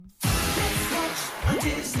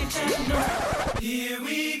Disney Channel. Here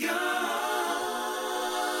we go.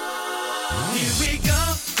 Here we go.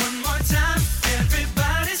 One more time.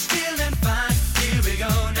 Everybody's feeling fine. Here we go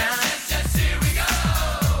now. Yes, here we go.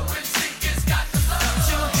 NSYNC has got the flow. Put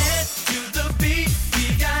your head to the beat. We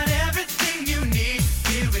got everything you need.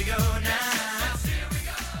 Here we go now. Yes, here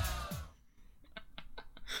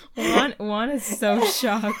we go. Juan is so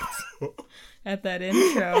shocked at that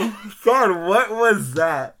intro. God, what was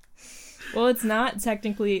that? Well, it's not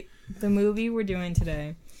technically the movie we're doing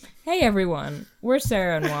today. Hey everyone, we're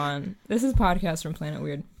Sarah and Juan. This is Podcast from Planet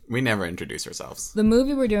Weird. We never introduce ourselves. The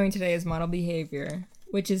movie we're doing today is Model Behavior,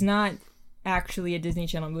 which is not actually a Disney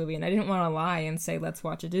Channel movie, and I didn't want to lie and say let's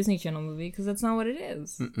watch a Disney Channel movie because that's not what it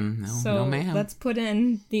is. No, ma'am. Let's put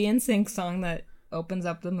in the NSYNC song that opens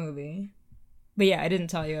up the movie. But yeah, I didn't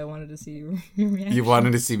tell you I wanted to see your reaction. You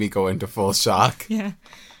wanted to see me go into full shock. Yeah.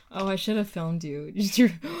 Oh, I should have filmed you.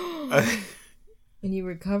 And you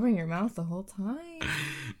were covering your mouth the whole time.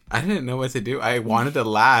 I didn't know what to do. I wanted to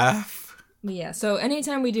laugh. But yeah, so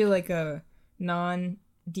anytime we do like a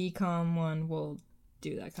non-decom one, we'll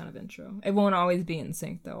do that kind of intro. It won't always be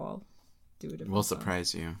NSYNC though. I'll do a different We'll song.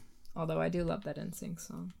 surprise you. Although I do love that NSYNC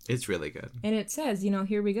song. It's really good. And it says,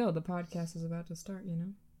 here we go. The podcast is about to start,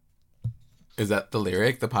 Is that the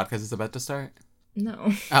lyric? The podcast is about to start?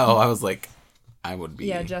 No. Oh, I was like, I would be.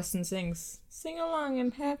 Yeah, Justin sings, "Sing along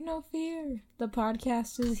and have no fear. The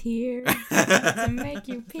podcast is here to make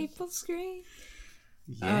you people scream."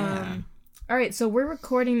 Yeah. All right, so we're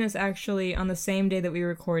recording this actually on the same day that we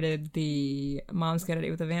recorded the Mom's Got a Date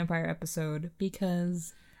with a Vampire episode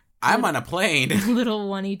because I'm on a plane. little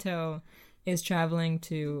Juanito is traveling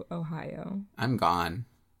to Ohio. I'm gone.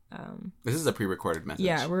 This is a pre-recorded message.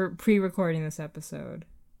 Yeah, we're pre-recording this episode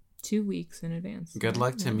 2 weeks in advance. Good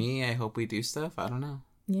luck to me. I hope we do stuff. I don't know.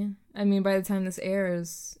 Yeah. I mean, by the time this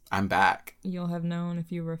airs, I'm back. you'll have known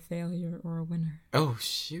if you were a failure or a winner. Oh,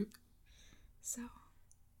 shoot. So,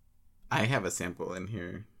 I have a sample in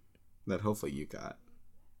here that hopefully you got.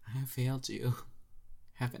 I have failed you.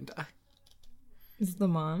 Haven't I? is the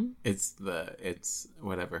mom? It's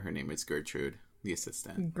whatever her name is, Gertrude, the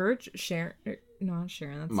assistant. Sharon. No, not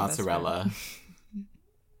Sharon. That's the best Mozzarella. friend.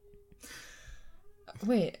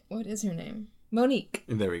 Wait, what is her name? Monique.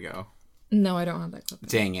 There we go. No, I don't have that clip.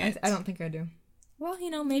 Dang it. I don't think I do. Well,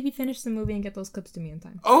 maybe finish the movie and get those clips to me in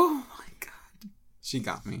time. Oh my god. She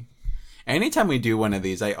got me. Anytime we do one of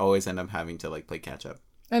these, I always end up having to play catch up.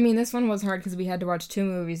 I mean, this one was hard because we had to watch 2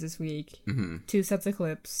 movies this week. Mm-hmm. 2 sets of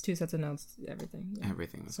clips, 2 sets of notes, everything. Yeah.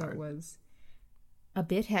 Everything was So hard. it was a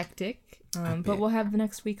bit hectic, but we'll have the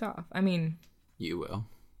next week off. I mean, You will.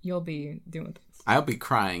 you'll be doing things. I'll be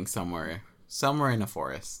crying somewhere in a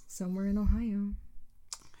forest. Somewhere in Ohio.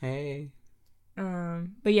 Hey.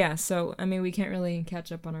 But yeah, so, I mean, we can't really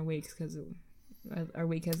catch up on our weeks because our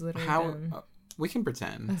week has literally been We can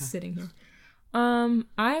pretend. us sitting here.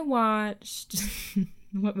 I watched...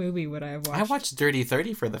 What movie would I have watched? I watched Dirty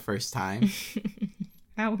 30 for the first time.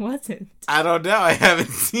 How was it? I don't know. I haven't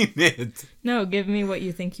seen it. No, give me what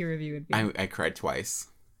you think your review would be. I cried twice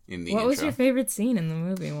in the What intro. was your favorite scene in the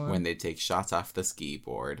movie? One? When they take shots off the ski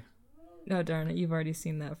board. Oh, darn it. You've already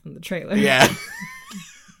seen that from the trailer. Yeah.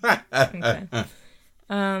 Okay.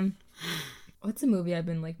 What's a movie I've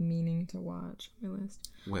been meaning to watch on my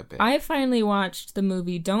list? Whip it. I finally watched the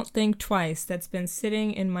movie Don't Think Twice that's been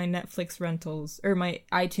sitting in my Netflix rentals or my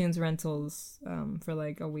iTunes rentals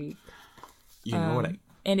for a week. You know what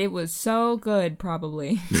And it was so good,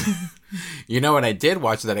 probably. You know what I did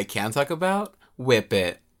watch that I can talk about? Whip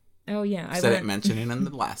It. Oh yeah, I Said it mentioning in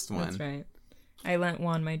the last one. That's right. I lent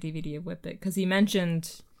Juan my DVD of Whip It because he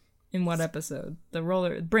mentioned in what episode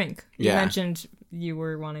Brink. You mentioned you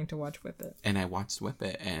were wanting to watch Whip It, and I watched Whip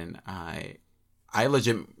It, and I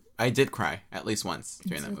did cry at least once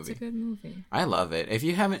during that movie. It's a good movie. I love it. If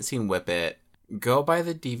you haven't seen Whip It, go buy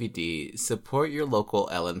the DVD, support your local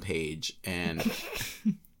Ellen Page, and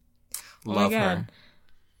love her.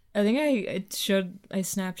 I think I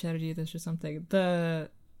Snapchatted you this or something. The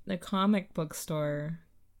comic book store,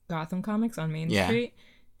 Gotham Comics on Main Street,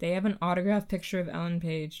 they have an autographed picture of Ellen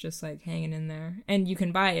Page just hanging in there, and you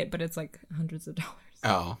can buy it, but it's hundreds of dollars.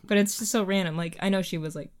 Oh, but it's just so random. I know she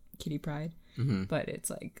was Kitty Pryde, mm-hmm. but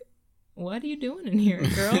it's what are you doing in here,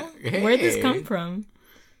 girl? Hey. Where'd this come from?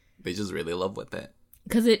 They just really love Whip It.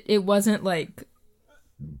 Because it wasn't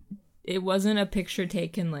it wasn't a picture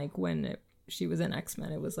taken when she was in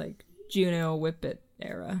X-Men. It was Juno Whip It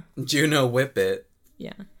era. Juno Whip It.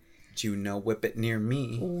 Yeah. Juno Whip It near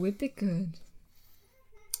me. Whip it good.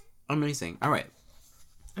 Amazing. All right.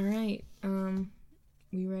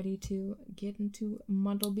 We ready to get into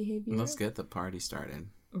model behavior? Let's get the party started.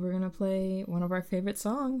 we're gonna play one of our favorite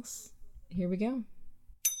songs. Here we go.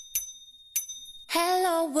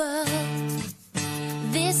 Hello world,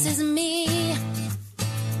 this is me.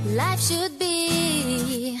 Life should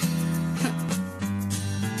be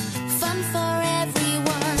fun for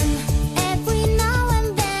everyone. Every now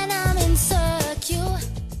and then I'm insecure.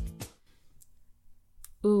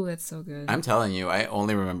 Ooh, that's so good. I'm telling you, I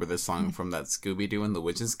only remember this song from that Scooby-Doo and the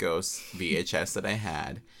Witch's Ghost VHS that I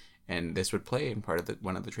had, and this would play in part of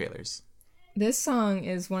one of the trailers. This song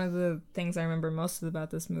is one of the things I remember most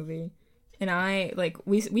about this movie. And I, like,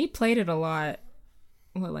 we played it a lot.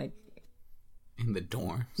 What, like... In the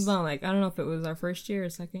dorms? Well, like, I don't know if it was our first year or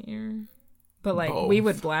second year. But, like, Both. we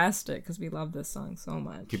would blast it because we loved this song so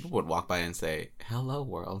much. People would walk by and say, "Hello,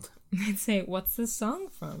 world." They'd say, "What's this song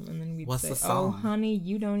from?" And then we'd What's say, the song? "Oh, honey,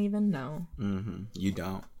 you don't even know." Mm-hmm. You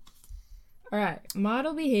don't. All right,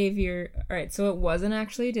 Model Behavior. All right, so it wasn't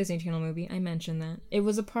actually a Disney Channel movie. I mentioned that. It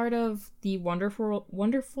was a part of the Wonderful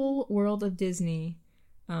World of Disney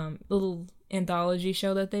little anthology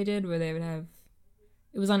show that they did where they would have...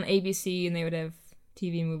 It was on ABC and they would have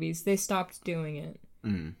TV movies. They stopped doing it.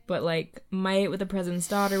 Mm. But, like, My Date with the President's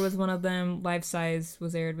Daughter was one of them. Life Size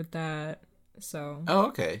was aired with that. So... Oh,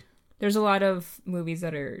 okay. There's a lot of movies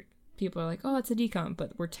that are... People are like, oh, it's a decomp,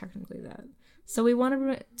 but we're technically that. So we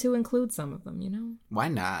wanted to include some of them, you know? Why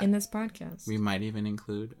not? In this podcast. We might even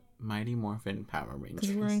include Mighty Morphin Power Rangers.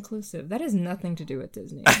 Because we're inclusive. That has nothing to do with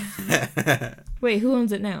Disney. Wait, who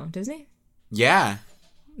owns it now? Disney? Yeah.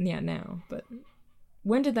 Yeah, now. But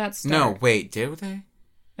when did that start? No, wait, did they?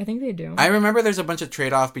 I think they do. I remember there's a bunch of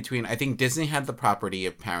trade-off between... I think Disney had the property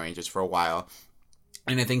of Power Rangers for a while.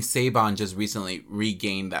 And I think Saban just recently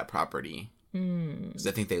regained that property. Because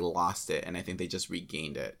I think they lost it, and I think they just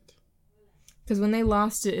regained it. Because when they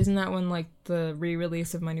lost it, isn't that when, like, the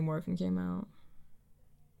re-release of Mighty Morphin came out?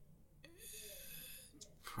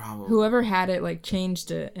 Probably. Whoever had it, like,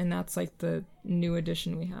 changed it, and that's, like, the new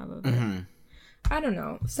edition we have of it. Mm-hmm. I don't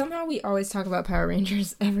know. Somehow we always talk about Power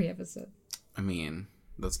Rangers every episode. I mean,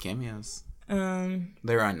 those cameos.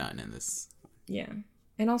 There are none in this. Yeah.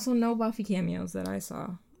 And also no Buffy cameos that I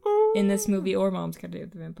saw in this movie or Mom's Got a Date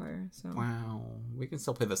with the Vampire. So. Wow. We can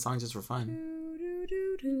still play the song just for fun.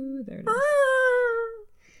 There it is.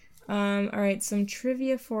 All right, some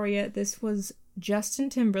trivia for you. This was Justin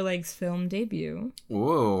Timberlake's film debut,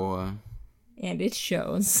 Whoa. and it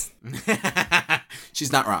shows.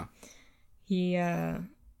 She's not wrong. He,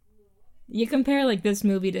 you compare, like, this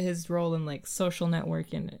movie to his role in, like, Social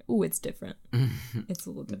Network, and, ooh, it's different. It's a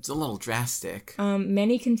little different. It's a little drastic.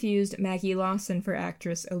 Many confused Maggie Lawson for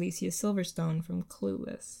actress Alicia Silverstone from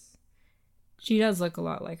Clueless. She does look a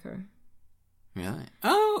lot like her. Really?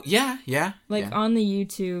 Oh, yeah. Like, yeah. on the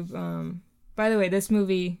YouTube, by the way, this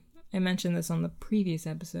movie, I mentioned this on the previous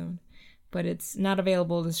episode, but it's not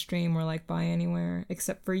available to stream or, like, buy anywhere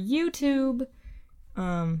except for YouTube.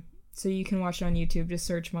 So you can watch it on YouTube. Just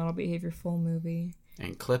search Model Behavior full movie.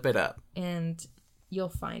 And clip it up. And you'll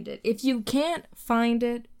find it. If you can't find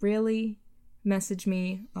it, really, message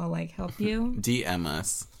me. I'll, like, help you. DM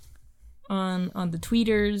us. On the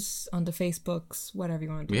tweeters, on the Facebooks, whatever you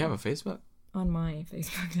want to do. We have a Facebook? On my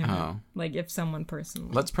Facebook. Oh. Like, if someone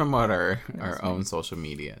personally. Let's promote our own social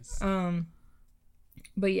medias.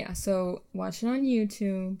 But yeah, so watch it on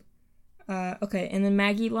YouTube. Okay, and then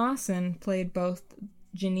Maggie Lawson played both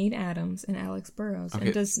Janine Adams and Alex Burrows, Okay.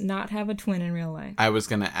 and does not have a twin in real life. I was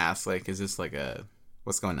going to ask, like, is this like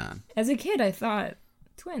what's going on? As a kid, I thought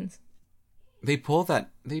twins. They pulled that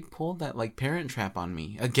like Parent Trap on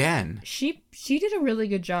me again. She did a really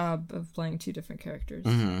good job of playing two different characters.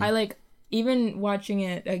 Mm-hmm. I like, even watching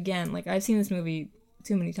it again, like, I've seen this movie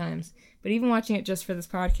too many times, but even watching it just for this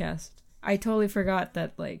podcast, I totally forgot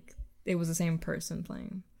that, like, it was the same person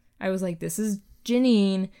playing. I was like, this is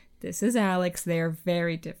Janine, this is Alex, they're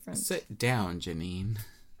very different. Sit down, Janine.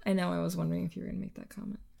 I know, I was wondering if you were going to make that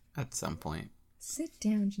comment. At some point. Sit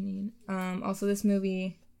down, Janine. Also, this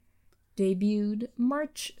movie debuted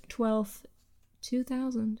March 12th,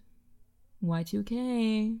 2000.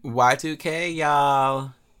 Y2K. Y2K,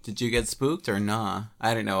 y'all. Did you get spooked or nah?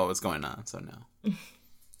 I didn't know what was going on, so no.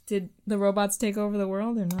 Did the robots take over the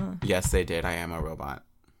world or not? Yes, they did. I am a robot.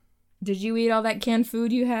 Did you eat all that canned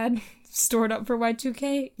food you had stored up for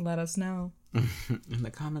Y2K? Let us know. In the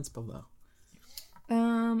comments below.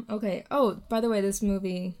 Okay. Oh, by the way, this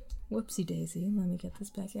movie, whoopsie daisy, let me get this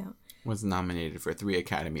back out. Was nominated for 3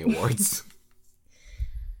 Academy Awards.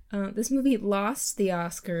 This movie lost the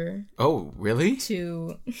Oscar Oh, really?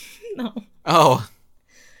 to... No. Oh.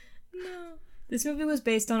 No. This movie was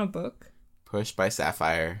based on a book. Pushed by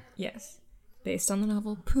Sapphire. Yes. Based on the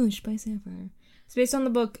novel Push by Sapphire. It's based on the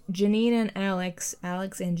book Janine and Alex,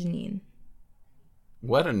 Alex and Janine.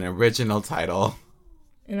 What an original title.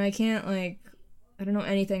 And I can't, like, I don't know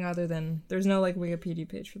anything other than, there's no, like, Wikipedia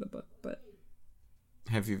page for the book, but...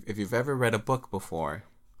 If you've ever read a book before...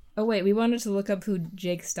 Oh, wait, we wanted to look up who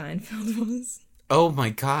Jake Steinfeld was. Oh my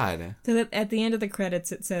god. So at the end of the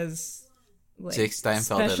credits, it says, like, Jake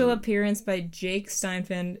Steinfeld special and... appearance by Jake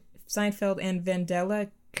Steinfeld and Vandella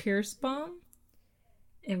Kirschbaum.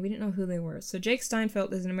 And we didn't know who they were. So Jake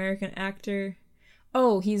Steinfeld is an American actor.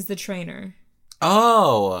 Oh, he's the trainer.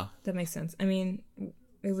 Oh! That makes sense. I mean,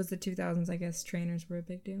 it was the 2000s, I guess. Trainers were a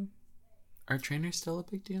big deal. Are trainers still a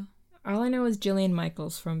big deal? All I know is Jillian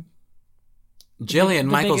Michaels from... Jillian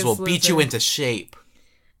Michaels will Biggest beat you Loser. into shape.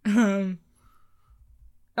 Oh,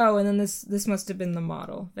 and then this must have been the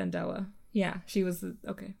model, Vandella. Yeah, she was the...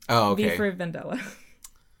 Okay. Oh, okay. V for Vandella.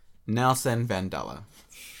 Nelson Vandella.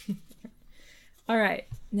 All right.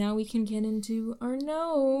 Now we can get into our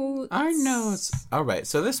notes. Our notes. All right.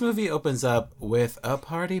 So this movie opens up with a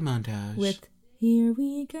party montage. With Here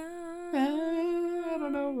We Go. I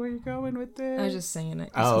don't know where you're going with this. I was just singing it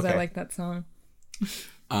Oh, because okay. I like that song.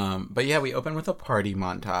 But yeah, we open with a party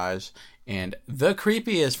montage, and the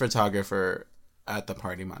creepiest photographer at the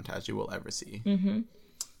party montage you will ever see. Mm-hmm.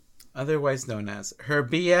 Otherwise known as her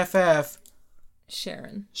BFF,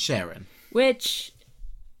 Sharon. Sharon. Which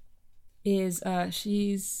is,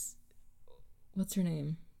 she's... What's her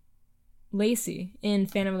name? Lacey in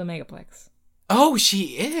Phantom of the Megaplex. Oh,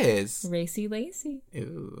 she is. Racy Lacey.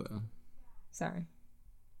 Ew. Sorry.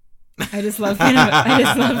 I just love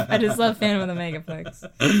I just love Phantom of the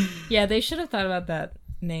Megaplex. Yeah, they should have thought about that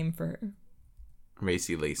name for her.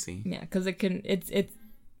 Racy Lacey. Yeah, because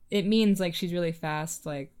it means like she's really fast,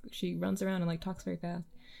 like she runs around and like talks very fast.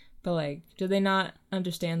 But like, do they not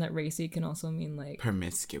understand that racy can also mean like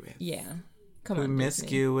Promiscuous. yeah? Come on, Disney.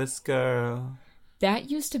 Promiscuous girl. That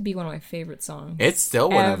used to be one of my favorite songs. It's still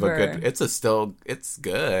one of a Ever. good. It's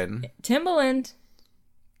good. Timbaland.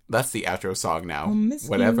 That's the outro song now. Promiscuous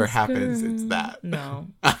Whatever happens, girl. it's that. No,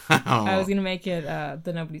 Oh. I was gonna make it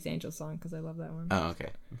the Nobody's Angel song because I love that one. Oh, okay.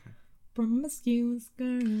 Promiscuous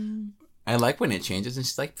girl. I like when it changes and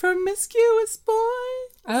she's like, promiscuous boy.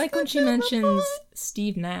 I like when she mentions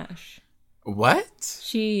Steve Nash. What?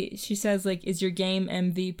 She says like, "Is your game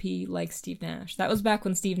MVP like Steve Nash?" That was back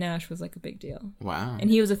when Steve Nash was like a big deal, Wow. and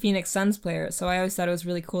he was a Phoenix Suns player. So I always thought it was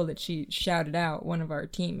really cool that she shouted out one of our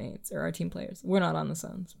teammates or our team players. We're not on the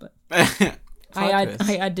Suns, but I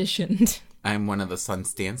auditioned. I'm one of the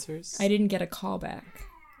Suns dancers. I didn't get a call back.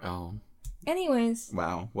 Oh, Anyways,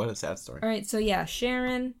 wow. What a sad story. all right. So yeah,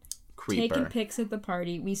 Sharon Creeper. taking pics at the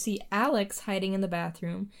party. We see Alex hiding in the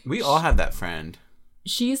bathroom. We all have that friend.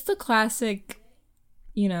 She's the classic,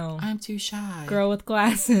 you know, I'm too shy. girl with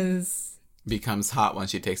glasses. Becomes hot when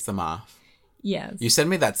she takes them off. Yes. You sent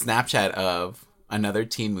me that Snapchat of another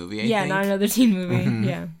teen movie, I yeah, think. not another teen movie. Mm-hmm.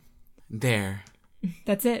 Yeah. There.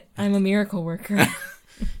 That's it. I'm a miracle worker.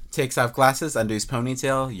 Takes off glasses, undoes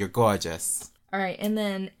ponytail. You're gorgeous. All right, and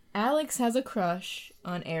then Alex has a crush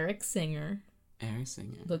on Eric Singer, Eric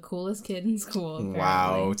Singer. the coolest kid in school. Apparently.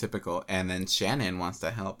 Wow, typical. And then Shannon wants to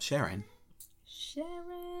help Sharon.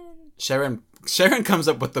 Sharon comes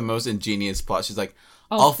up with the most ingenious plot. She's like,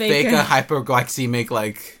 I'll fake a hyperglycemic,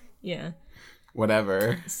 like, yeah,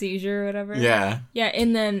 whatever. seizure or whatever. Yeah. Yeah,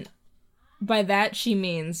 and then by that she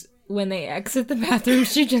means when they exit the bathroom,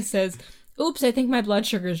 she just says, "Oops, I think my blood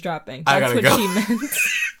sugar's dropping." I That's gotta what go. she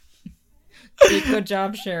meant. Good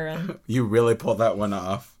job, Sharon. You really pulled that one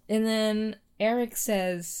off. And then Eric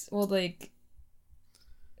says, well, like,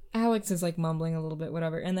 Alex is like mumbling a little bit,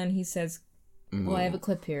 whatever. And then he says, well, I have a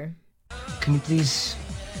clip here. Can you please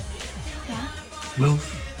Yeah?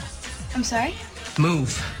 move? I'm sorry? Move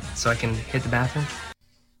so I can hit the bathroom?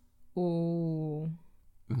 Ooh.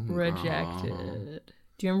 Rejected.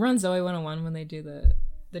 Do you remember on Zoe 101 when they do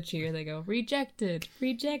the cheer? They go, rejected,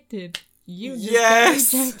 rejected. You just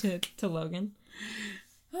Yes! got rejected to Logan.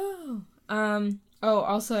 Oh.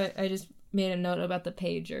 Also, I just made a note about the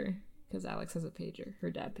pager. Because Alex has a pager.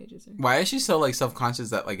 Her dad pages her. Why is she so, like, self-conscious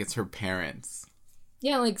that, like, it's her parents?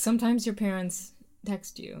 Yeah, like, sometimes your parents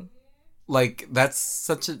text you. Like, that's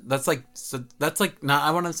not,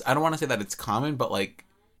 I don't want to say that it's common, but, like,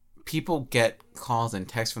 people get calls and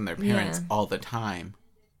texts from their parents Yeah. all the time.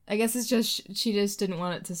 I guess it's just, she just didn't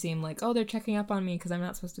want it to seem like, oh, they're checking up on me because I'm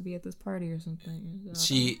not supposed to be at this party or something.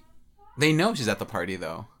 They know she's at the party,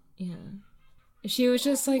 though. Yeah. She was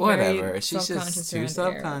just like, Whatever. very She's self-conscious just too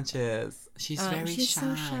around Eric. self-conscious. She's very She's shy.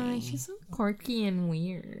 so shy. She's so quirky and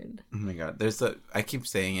weird. Oh my god. I keep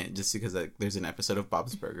saying it just because there's an episode of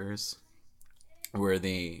Bob's Burgers where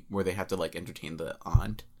they have to, like, entertain the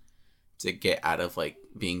aunt to get out of like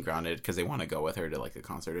being grounded because they want to go with her to like a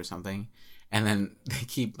concert or something. And then they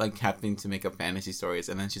keep like having to make up fantasy stories.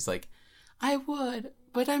 And then she's like, I would,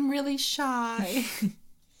 but I'm really shy.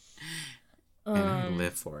 And I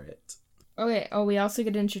live for it. Okay. Oh, we also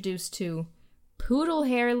get introduced to Poodle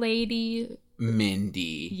Hair Lady.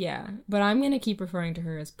 Mindy. Yeah, but I'm going to keep referring to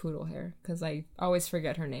her as Poodle Hair because I always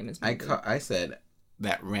forget her name is Mindy. I said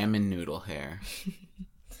that ramen noodle hair.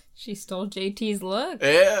 She stole JT's look.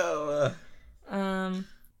 Ew.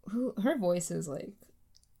 Her voice is like...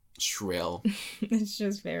 Shrill. It's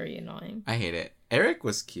just very annoying. I hate it. Eric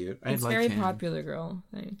was cute. I It's like very him. popular girl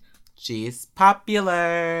thing. She's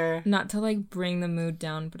popular. Not to like bring the mood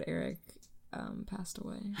down, but Eric passed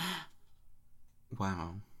away.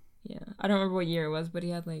 Wow. Yeah, I don't remember what year it was, but he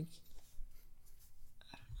had like...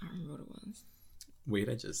 I don't remember what it was. Wait,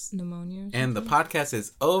 I just... Pneumonia or And the something? podcast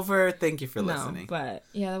is over. Thank you for No, listening. but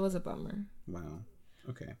yeah, that was a bummer. Wow.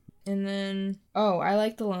 Okay. And then, I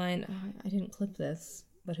like the line. I didn't clip this,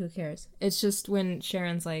 but who cares? It's just when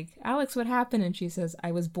Sharon's like, Alex, what happened? And she says,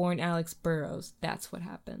 I was born Alex Burrows. That's what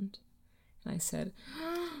happened. And I said,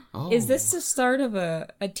 Is this the start of a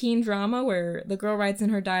teen drama where the girl writes in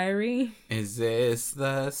her diary? Is this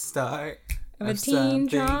the start Of a teen something?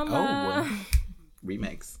 drama. Oh,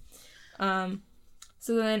 remix.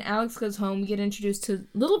 So then Alex goes home. We get introduced to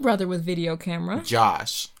little brother with video camera,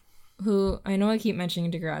 Josh. who I know I keep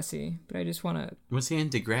mentioning Degrassi, but I just want to... Was he in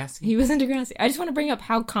Degrassi? He was in Degrassi. I just want to bring up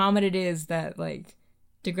how common it is that, like,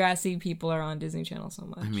 Degrassi people are on Disney Channel so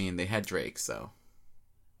much. I mean, they had Drake, so...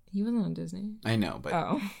 He wasn't on Disney. I know, but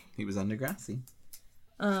Oh. he was on Degrassi.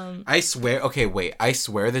 I swear... Okay, wait. I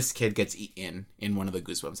swear this kid gets eaten in one of the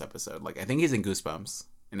Goosebumps episode. Like, I think he's in Goosebumps,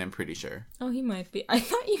 and I'm pretty sure. Oh, he might be. I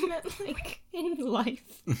thought you meant, like, in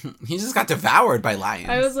life. He just got devoured by lions.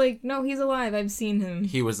 I was like, no, he's alive. I've seen him.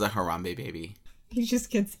 He was the Harambe baby. He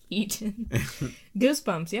just gets eaten.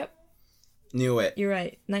 Goosebumps, yep. Knew it. You're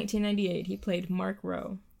right. 1998. He played Mark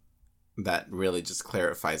Rowe. That really just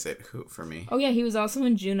clarifies it for me. Oh, yeah, he was also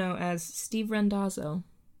in Juno as Steve Randazzo.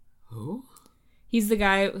 Who? He's the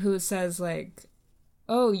guy who says, like,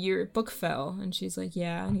 oh, your book fell. And she's like,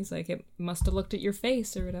 yeah. And he's like, it must have looked at your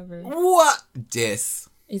face or whatever. What? Dis.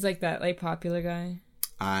 He's like that, like, popular guy.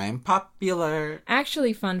 I'm popular.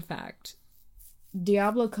 Actually, fun fact.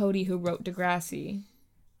 Diablo Cody, who wrote Degrassi,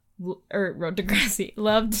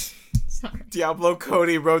 loved... Sorry. Diablo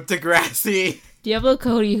Cody wrote Degrassi. Diablo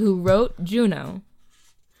Cody, who wrote Juno,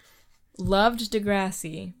 loved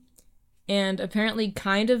Degrassi, and apparently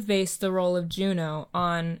kind of based the role of Juno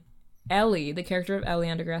on Ellie, the character of Ellie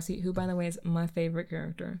on Degrassi, who, by the way, is my favorite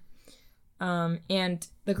character. And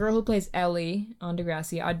the girl who plays Ellie on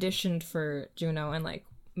Degrassi auditioned for Juno and, like,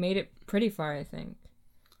 made it pretty far, I think.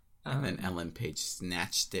 And then Ellen Page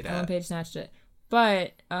snatched it Ellen up. Page snatched it.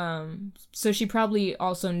 But, so she probably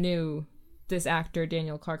also knew this actor,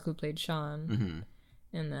 Daniel Clark, who played Sean. Mm-hmm.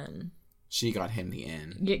 And then... She got him the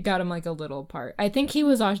end. got him, like, a little part. I think he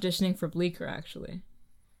was auditioning for Bleecker, actually.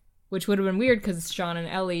 Which would have been weird, because Sean and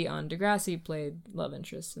Ellie on Degrassi played love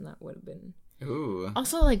interests, and that would have been... Ooh.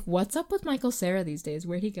 Also, like, what's up with Michael Cera these days?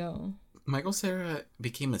 Where'd he go? Michael Cera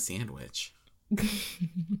became a sandwich.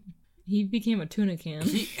 He became a tuna can.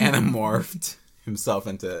 He anamorphed himself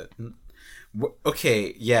into...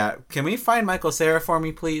 Okay, yeah. Can we find Michael Cera for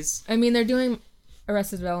me, please? I mean, they're doing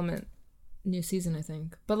Arrested Development new season, I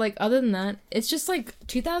think. But, like, other than that, it's just, like,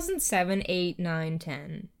 2007, 8, 9,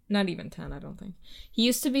 10. Not even 10, I don't think. He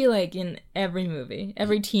used to be, like, in every movie.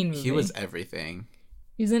 Every teen movie. He was everything.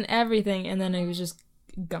 He was in everything, and then he was just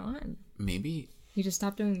gone. Maybe... He just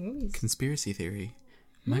stopped doing movies. Conspiracy theory.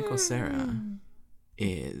 Michael Cera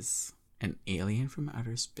is an alien from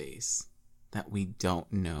outer space that we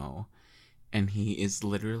don't know. And he is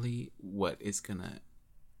literally what is gonna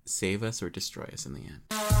save us or destroy us in the end.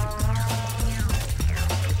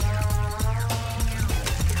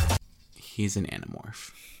 He's an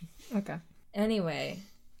anamorph. Okay. Anyway,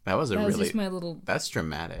 That was that was just my little That's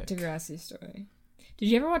dramatic. Degrassi story. Did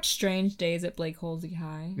you ever watch Strange Days at Blake Holsey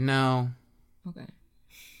High? No. Okay.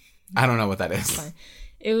 I don't know what that is. Fine.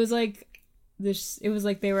 It was like this. It was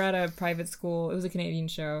like they were at a private school. It was a Canadian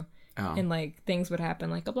show, Oh. and like things would happen,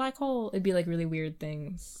 like a black hole. It'd be like really weird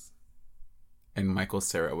things. And Michael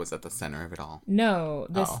Cera was at the center of it all. No,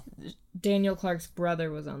 this Oh. Daniel Clark's brother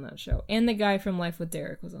was on that show, and the guy from Life with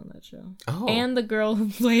Derek was on that show, Oh. and the girl who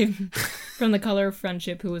played from The Color of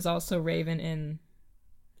Friendship, who was also Raven in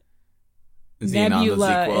Xenon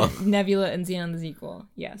the sequel. Nebula and Xenon the sequel.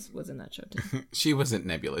 Yes, was in that show too. She wasn't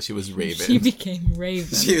Nebula. She was Raven. She became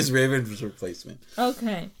Raven. She was Raven's replacement.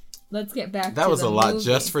 Okay, let's get back. That to was the a lot movie.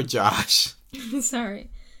 just for Josh.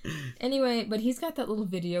 Sorry. Anyway, but he's got that little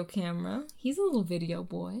video camera. He's a little video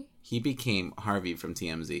boy. He became Harvey from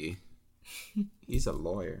TMZ. He's a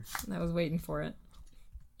lawyer. I was waiting for it.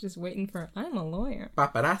 Just waiting for I'm a lawyer.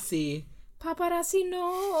 Paparazzi. Paparazzi,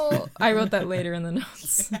 no. I wrote that later in the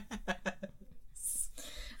notes.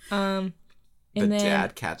 And then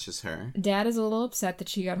dad catches her. Dad is a little upset that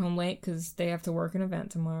she got home late because they have to work an event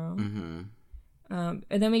tomorrow. Mm-hmm. And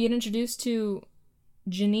then we get introduced to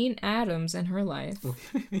Janine Adams and her life.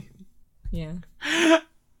 Yeah.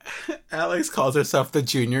 Alex calls herself the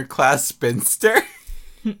junior class spinster.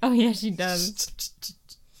 Oh, yeah, she does.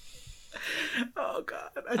 Oh, God.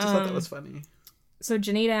 I just thought that was funny. So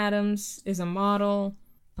Janine Adams is a model.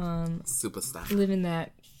 Superstar. Living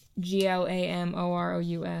that GLAMOROUS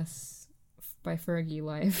by Fergie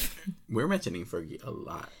life. We're mentioning Fergie a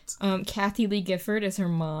lot. Kathy Lee Gifford is her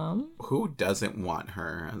mom. Who doesn't want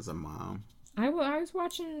her as a mom? I was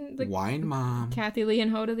watching the Wine mom. Kathy Lee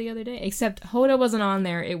and Hoda the other day. Except Hoda wasn't on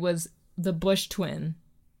there. It was the Bush twin.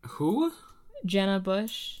 Who? Jenna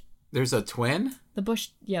Bush. There's a twin? The Bush,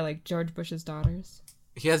 yeah, like George Bush's daughters.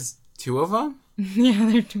 He has two of them? Yeah,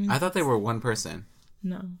 they're twins. I thought they were one person.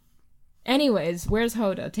 No. Anyways, where's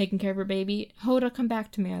Hoda? Taking care of her baby? Hoda, come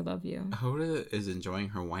back to me. I love you. Hoda is enjoying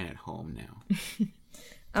her wine at home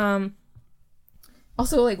now.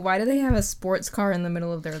 Also, like, why do they have a sports car in the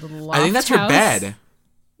middle of their little loft I think that's her house? bed.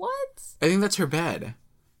 What? I think that's her bed.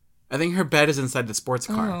 I think her bed is inside the sports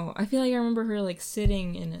car. Oh, I feel like I remember her, like,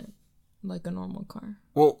 sitting in it like a normal car.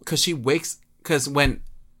 Well, because when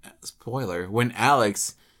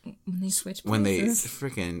Alex... When they switch places.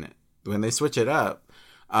 When they switch it up,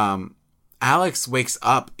 Alex wakes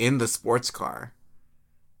up in the sports car.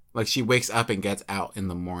 Like, she wakes up and gets out in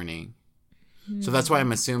the morning. So that's why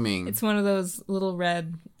I'm assuming... It's one of those little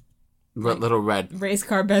red... little red... race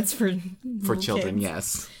car beds for children, kids.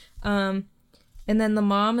 yes. And then the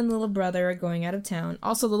mom and the little brother are going out of town.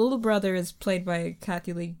 Also, the little brother is played by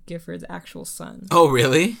Kathy Lee Gifford's actual son. Oh,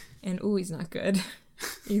 really? And, he's not good.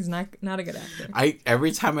 He's not a good actor.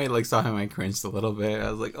 Every time I saw him, I cringed a little bit.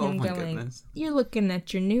 I was like, oh Him my going, goodness. You're looking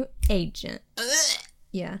at your new agent.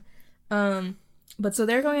 Yeah. But so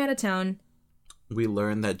they're going out of town. We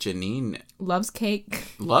learned that Janine Loves cake.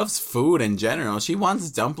 loves food in general. She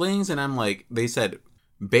wants dumplings, and I'm like, they said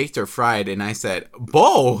baked or fried, and I said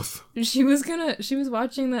both. She was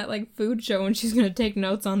watching that like food show and she's gonna take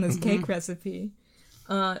notes on this cake recipe.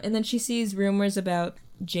 And then she sees rumors about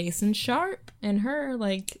Jason Sharp and her.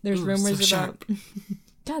 Like, there's rumors so about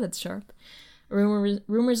God, that's sharp.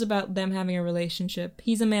 Rumors about them having a relationship.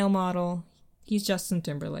 He's a male model. He's Justin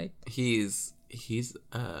Timberlake. He's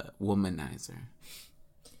a womanizer.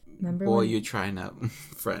 Remember Boy, when, you trying to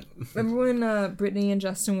front. remember when Britney and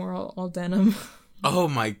Justin were all denim? Oh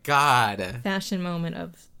my God. Fashion moment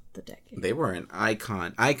of the decade. They were an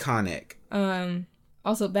iconic.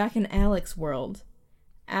 Also, back in Alex's world,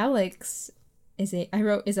 Alex is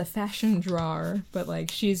a fashion drawer, but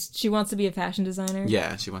like she wants to be a fashion designer.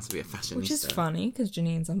 Yeah, she wants to be a fashionista. Which is funny because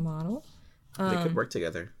Janine's a model. They could work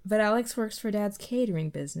together. But Alex works for Dad's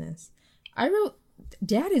catering business. I wrote,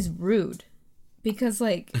 Dad is rude because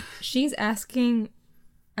like she's asking.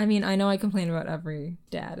 I mean, I know I complain about every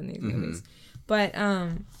dad in these movies, but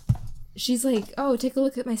she's like, "Oh, take a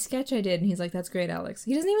look at my sketch I did," and he's like, "That's great, Alex."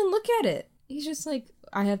 He doesn't even look at it. He's just like,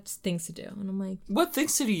 "I have things to do," and I'm like, What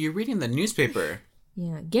things to do? You're reading the newspaper.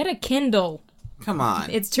 "Yeah, get a Kindle. Come on.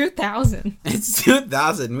 It's 2000." It's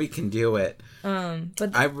 2000. We can do it.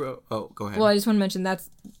 But I wrote. Oh, go ahead. well, I just want to mention that's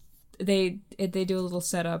they do a little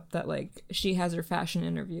setup that like she has her fashion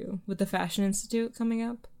interview with the Fashion Institute coming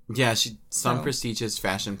up. Yeah, some prestigious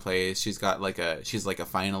fashion place. She's got she's like a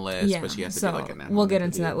finalist, but she has to do like an. We'll get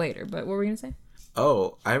into that later. But what were we gonna say?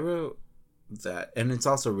 Oh, I wrote that, and it's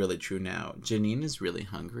also really true now. Janine is really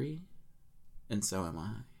hungry, and so am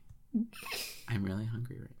I. I'm really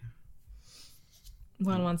hungry right now.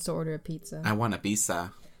 Juan wants to order a pizza. I want a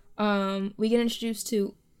pizza. We get introduced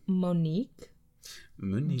to Monique,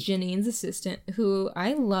 Janine's assistant, who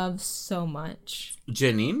I love so much.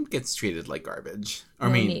 Janine gets treated like garbage.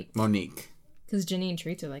 Monique. Because Janine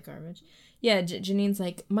treats her like garbage. Yeah, Janine's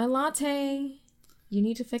like, my latte. You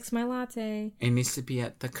need to fix my latte. It needs to be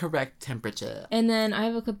at the correct temperature. And then I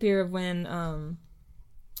have a clip here of when,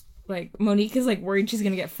 like, Monique is, like, worried she's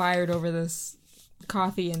going to get fired over this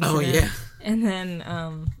coffee incident. Oh, yeah. And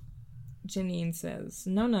then, Janine says,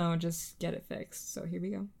 no, just get it fixed. So here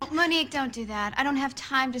we go. Monique, don't do that. I don't have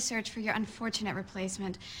time to search for your unfortunate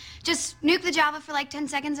replacement. Just nuke the Java for like 10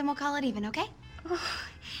 seconds and we'll call it even, okay? Oh,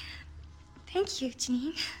 thank you,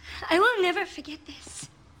 Janine. I will never forget this.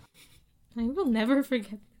 I will never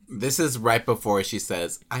forget. This is right before she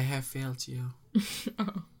says, I have failed you.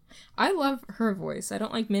 I love her voice. I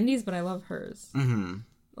don't like Mindy's, but I love hers. Mm-hmm.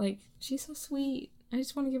 Like, she's so sweet. I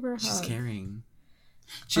just want to give her a hug. She's caring.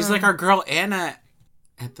 She's like our girl Anna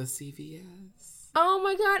at the CVS. Oh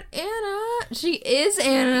my god, Anna! She is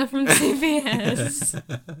Anna from CVS.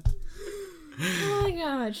 Oh my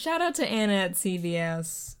god. Shout out to Anna at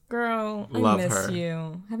CVS. Girl, I Love miss her.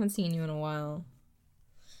 you. Haven't seen you in a while.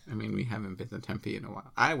 I mean, we haven't been to Tempe in a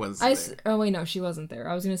while. I was there. Oh wait, no, she wasn't there.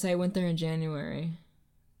 I was gonna say I went there in January.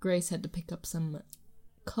 Grace had to pick up some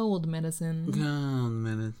cold medicine. God,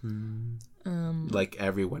 medicine. Like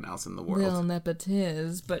everyone else in the world. Little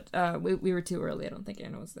nepotiz, but we were too early. I don't think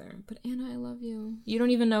Anna was there. But Anna, I love you. You don't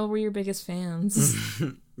even know we're your biggest fans.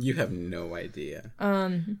 You have no idea.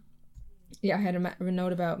 Yeah, I had a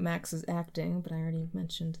note about Max's acting, but I already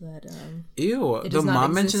mentioned that. Ew. It The does not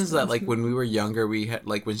mom exist mentions in that this like movie. when we were younger, we had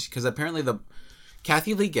like because apparently the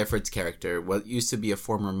Kathy Lee Gifford's character used to be a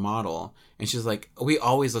former model, and she's like, we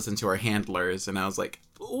always listen to our handlers, and I was like,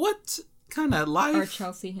 what kind of life? Our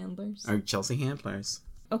Chelsea handlers. Our Chelsea handlers.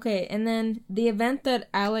 Okay, and then the event that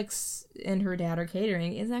Alex and her dad are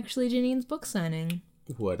catering is actually Janine's book signing.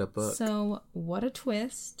 What a book. So, what a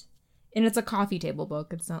twist. And it's a coffee table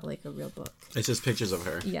book. It's not like a real book. It's just pictures of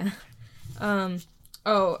her. Yeah.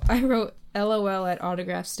 Oh, I wrote LOL at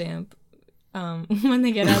autograph stamp when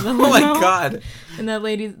they get out of the Oh my limo. god. And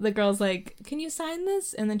the girl's like, can you sign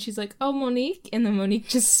this? And then she's like, oh, Monique. And then Monique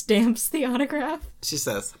just stamps the autograph. She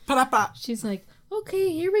says, "Pa-da-pa." She's like,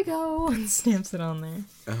 okay, here we go. And stamps it on there.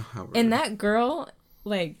 Oh, how rude. And that girl,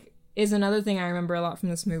 like, is another thing I remember a lot from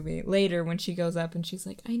this movie. Later, when she goes up and she's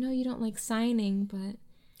like, I know you don't like signing, but...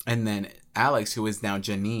 And then Alex, who is now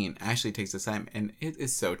Janine, actually takes the sign, and it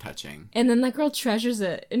is so touching. And then that girl treasures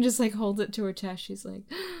it and just, like, holds it to her chest. She's like...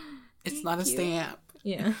 It's not a stamp.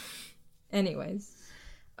 Yeah. Anyways.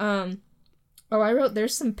 I wrote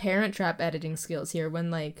there's some Parent Trap editing skills here when,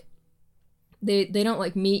 like, they don't,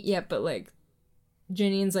 like, meet yet, but, like,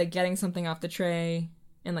 Janine's, like, getting something off the tray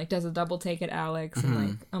and, like, does a double take at Alex. And,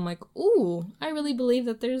 like, I'm like, ooh, I really believe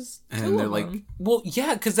that there's two And they're of like, them. well,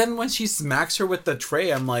 yeah, because then when she smacks her with the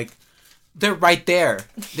tray, I'm like, they're right there.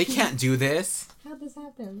 They can't do this. How'd this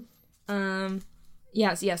happen?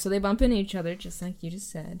 Yeah, so they bump into each other, just like you just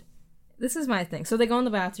said. This is my thing. So they go in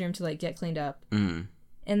the bathroom to, like, get cleaned up. Mm.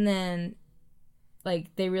 And then,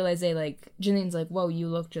 like, they realize Janine's like, whoa, you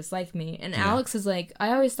look just like me. And Alex is like,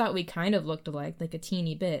 I always thought we kind of looked alike, like a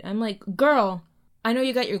teeny bit. I'm like, girl, I know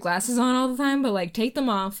you got your glasses on all the time, but, like, take them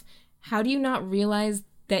off. How do you not realize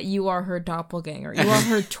that you are her doppelganger? You are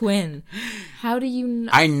her twin. How do you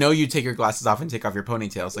not? I know you take your glasses off and take off your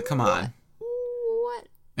ponytails. Like, come on. What?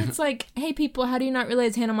 It's like, hey, people, how do you not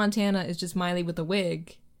realize Hannah Montana is just Miley with a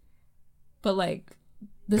wig? But, like,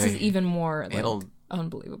 this is even more, like,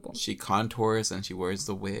 unbelievable. She contours and she wears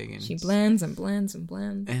the wig. And She blends and blends and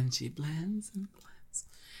blends. And she blends and blends.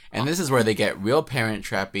 And this is where they get real Parent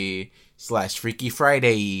Trappy / Freaky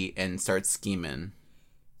Friday and start scheming.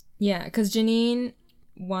 Yeah, because Janine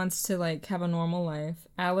wants to, like, have a normal life.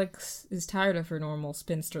 Alex is tired of her normal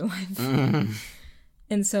spinster life.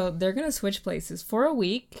 And so they're going to switch places for a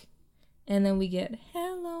week. And then we get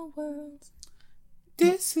Hello World.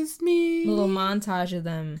 This is me. Little montage of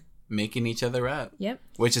them. Making each other up. Yep.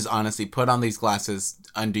 Which is honestly, put on these glasses,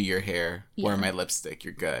 undo your hair, wear Yeah. my lipstick,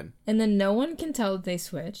 you're good. And then no one can tell that they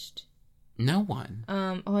switched. No one.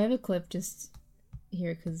 I have a clip just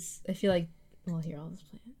here because I feel like, well, here, I'll just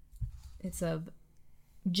play it. It's of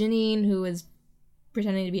Janine, who is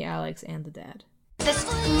pretending to be Alex, and the dad. This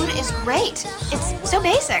food is great. It's so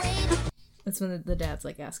basic. That's when the dad's,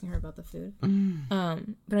 like, asking her about the food.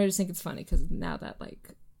 But I just think it's funny because now that,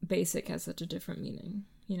 like, basic has such a different meaning,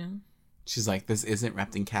 you know? She's like, this isn't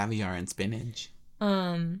wrapped in caviar and spinach.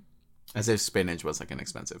 As if spinach was, like, an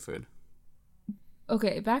expensive food.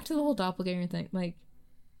 Okay, back to the whole doppelganger thing. Like,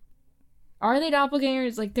 are they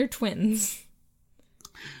doppelgangers? Like, they're twins.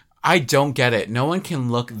 I don't get it. No one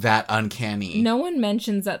can look that uncanny. No one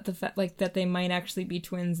mentions that that they might actually be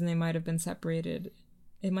twins and they might have been separated.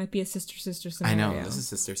 It might be a sister I scenario. know. This is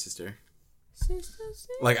sister. Sister.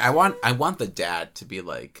 Like, I want the dad to be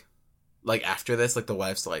like after this, like, the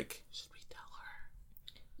wife's like, should we tell her?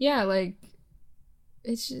 Yeah, like,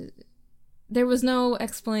 it's just, there was no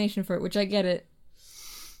explanation for it, which I get it.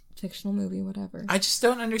 Fictional movie, whatever. I just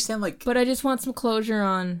don't understand, like... But I just want some closure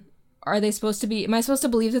on, are they supposed to be... Am I supposed to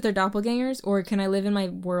believe that they're doppelgangers? Or can I live in my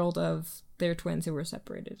world of they're twins who were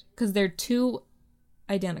separated? Because they're too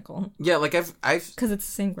identical. Yeah, like, I've... Because it's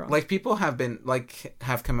the same girl. Like, people have been, like,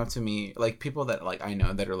 have come up to me, like, people that, like, I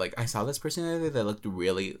know that are like, I saw this person the other day that looked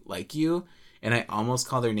really like you, and I almost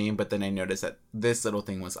called their name, but then I noticed that this little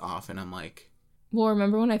thing was off, and I'm like, Well,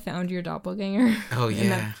 remember when I found your doppelganger? Oh, in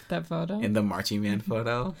yeah. that photo? In the marching band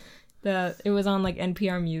photo. It was on like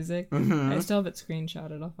NPR Music. Mm-hmm. I still have it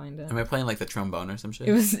screenshotted. I'll find it. Am I playing like the trombone or some shit?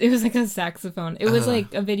 It was like a saxophone. It was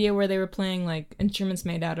like a video where they were playing like instruments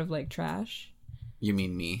made out of like trash. You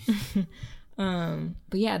mean me?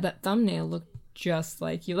 But yeah, that thumbnail looked just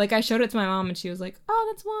like you. Like I showed it to my mom and she was like,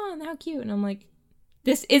 "Oh, that's Juan. How cute." And I'm like,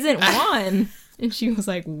 "This isn't Juan." And she was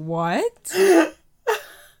like, "What?"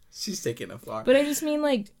 She's taking it far. But I just mean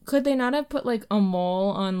like, could they not have put like a mole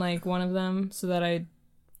on like one of them so that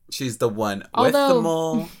She's the one with the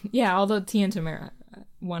mole. Yeah, although Tia and Tamara,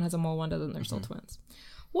 one has a mole, one doesn't. They're still twins.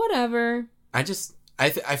 Whatever. I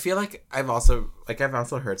feel like I've also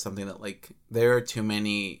heard something that like there are too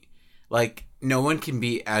many, like no one can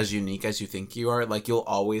be as unique as you think you are. Like you'll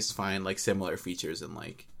always find like similar features and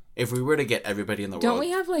like if we were to get everybody in the world. Don't we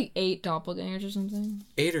have like 8 doppelgangers or something?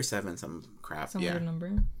 8 or 7, some crap. Some yeah. weird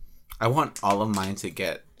number. I want all of mine to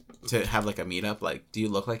have like a meetup. Like, do you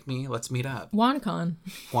look like me? Let's meet up. WonCon.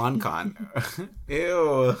 WonCon.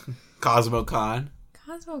 Ew. CosmoCon.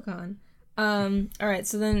 CosmoCon. All right.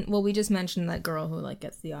 So then, we just mentioned that girl who like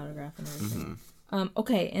gets the autograph and everything. Mm-hmm.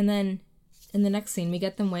 Okay, and then in the next scene, we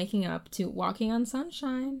get them waking up to "Walking on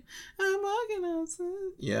Sunshine." I'm walking on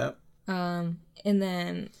sunshine. Yep. And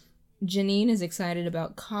then Janine is excited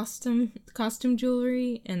about costume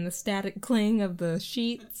jewelry and the static cling of the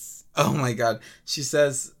sheets. Oh my god. She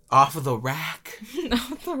says, "Off of the rack."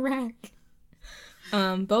 Off the rack.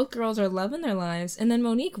 Both girls are loving their lives, and then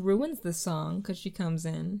Monique ruins the song because she comes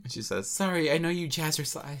in. She says, "Sorry, I know you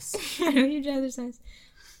jazzercise." I know you jazzercise.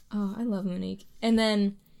 Oh, I love Monique. And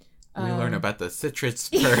then we learn about the citrus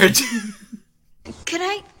purge. Could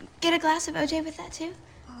I get a glass of OJ with that too?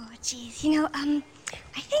 Oh, geez.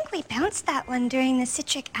 I think we bounced that one during the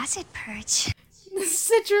citric acid purge. The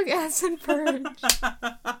citric acid purge.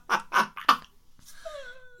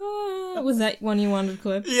 Was that one you wanted to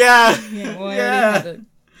clip? Yeah. Yeah, well, I already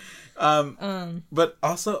had it. But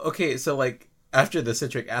also, okay, so like after the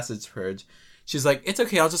citric acids purge, she's like, "It's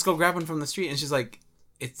okay, I'll just go grab one from the street." And she's like,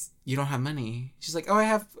 "You don't have money." She's like, "Oh, I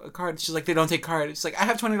have a card." She's like, "They don't take card." She's like, "I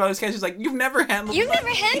have $20 cash." She's like, "You've never handled You've money."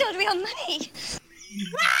 never handled real money.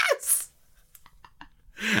 Yes!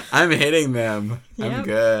 I'm hitting them. I'm Yep.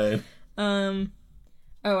 good.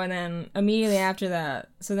 Oh, and then immediately after that,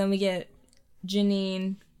 so then we get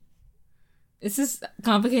Janine. This is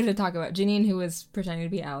complicated to talk about. Janine, who was pretending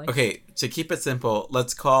to be Alex. Okay, to keep it simple,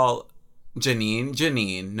 let's call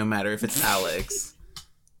Janine, no matter if it's Alex.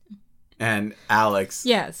 And Alex.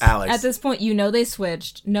 Yes. Alex. At this point, they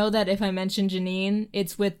switched. Know that if I mention Janine,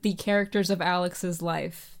 it's with the characters of Alex's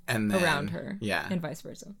life and then, around her. Yeah. And vice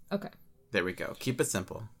versa. Okay. There we go. Keep it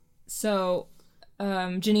simple. So,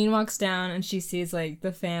 Janine walks down and she sees, like,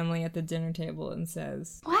 the family at the dinner table and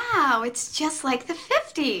says, Wow, it's just like the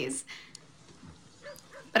 50s.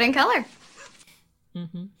 But in color.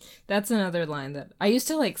 mm-hmm. That's another line that I used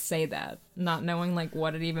to, like, say that, not knowing, like,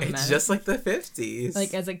 what it even meant. It's just like the 50s.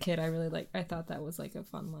 Like, as a kid, I thought that was, like, a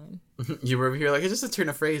fun line. You were over here like, it's just a turn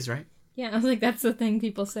of phrase, right? Yeah, I was like, that's the thing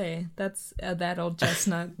people say. That's that old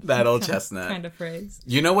chestnut. That old chestnut. Kind of phrase.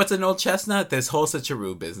 You know what's an old chestnut? This whole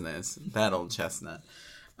switcheroo business. That old chestnut.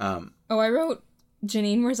 I wrote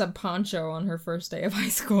Janine wears a poncho on her first day of high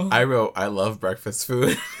school. I wrote, I love breakfast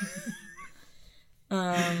food.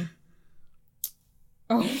 Oh.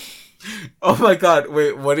 Oh my god,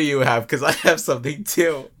 wait, what do you have? Because I have something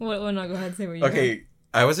too. What? No, go ahead, say what you Okay,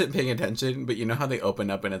 I wasn't paying attention, but you know how they open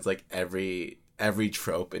up and it's like every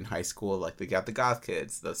trope in high school, like they got the goth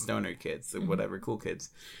kids, the stoner kids, the whatever cool kids.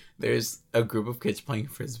 There's a group of kids playing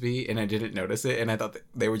frisbee, and I didn't notice it, and I thought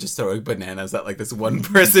they were just throwing bananas at like this one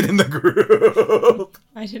person in the group.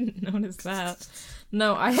 I didn't notice that.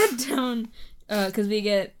 No, I had down because we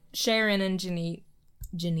get Sharon and Janine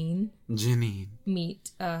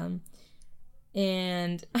meet,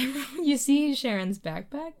 and you see Sharon's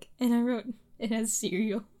backpack, and I wrote it has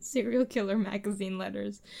serial killer magazine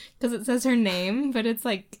letters because it says her name, but it's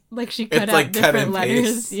like she cut It's out like cut different and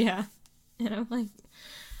letters. paste. Yeah, and I'm like,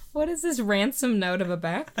 what is this ransom note of a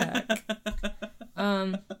backpack?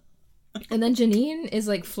 And then Janine is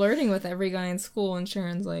like flirting with every guy in school, and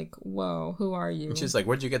Sharon's like, "Whoa, who are you?" And she's like,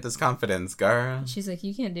 "Where'd you get this confidence, girl?" She's like,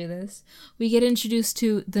 "You can't do this." We get introduced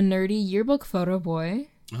to the nerdy yearbook photo boy.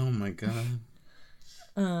 Oh my god.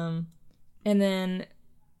 And then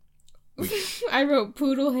I wrote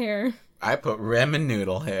poodle hair. I put ramen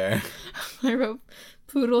noodle hair. I wrote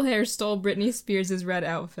poodle hair stole Britney Spears' red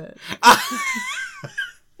outfit.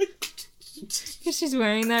 Because she's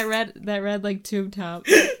wearing that red like tube top.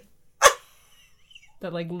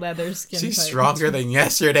 That like leather skin She's tight. stronger than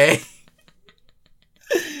yesterday.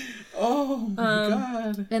 Oh my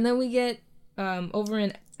god. And then we get over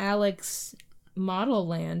in Alex Model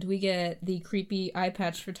Land, we get the creepy eye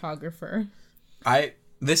patch photographer. I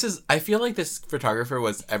feel like this photographer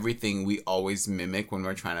was everything we always mimic when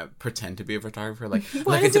we're trying to pretend to be a photographer. Like, Why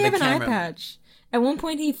look does into he the have an camera. eye patch? At one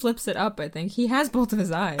point, he flips it up. I think he has both of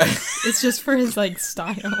his eyes. It's just for his like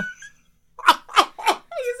style. He's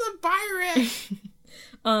a pirate.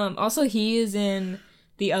 Also, he is in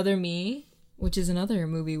The Other Me, which is another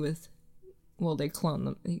movie with. Well, they clone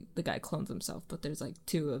them. The guy clones himself, but there's like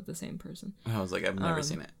two of the same person. I was like, I've never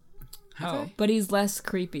seen it. Have I? But he's less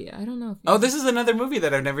creepy. I don't know. If Oh, this is another movie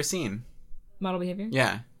that I've never seen. Model Behavior.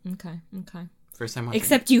 Yeah, Okay. first time watching.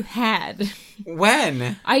 Except you had.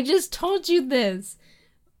 When? I just told you this.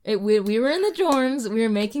 We were in the dorms. We were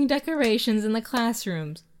making decorations in the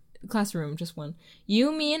classrooms. Classroom, just one.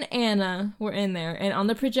 You, me, and Anna were in there, and on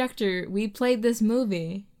the projector, we played this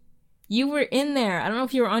movie. You were in there. I don't know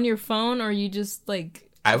if you were on your phone or you just like.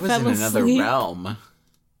 I was fell in another asleep, realm.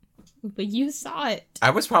 but you saw it. I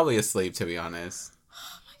was probably asleep, to be honest.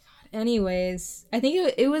 Anyways, I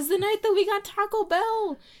think it was the night that we got Taco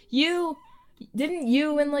Bell. You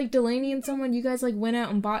and like Delaney and someone, you guys like went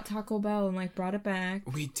out and bought Taco Bell and like brought it back.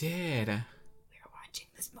 We did. We were watching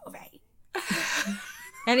this movie.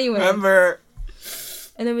 Anyway, Remember?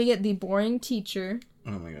 and then we get the boring teacher.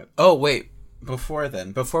 Oh my god. Oh wait. Before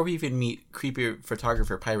we even meet creepy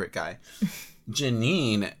photographer pirate guy,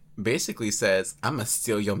 Janine basically says, "I'm gonna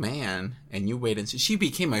steal your man," and you wait until she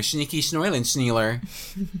became a sneaky schneeler.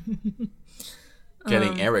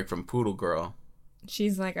 Getting Eric from Poodle Girl.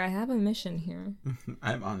 She's like, I have a mission here.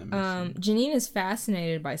 I'm on a mission. Janine is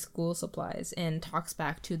fascinated by school supplies and talks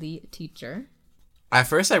back to the teacher. At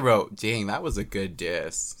first I wrote, dang, that was a good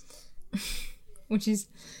diss. Which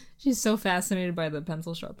she's so fascinated by the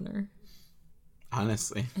pencil sharpener.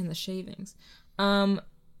 Honestly. And the shavings.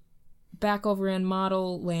 Back over in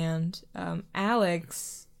Model Land,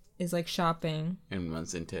 Alex is like shopping. And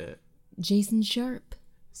runs into Jason Sharp.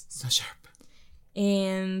 So sharp.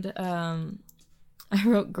 And I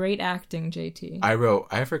wrote great acting, JT.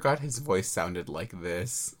 I forgot his voice sounded like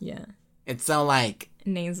this. Yeah. It's so like,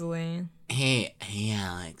 Nasally. hey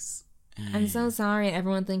Alex. I'm so sorry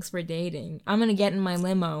everyone thinks we're dating. I'm gonna get in my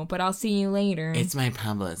limo, but I'll see you later. It's my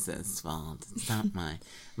publicist's fault. It's not mine.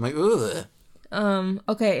 I'm like, ugh.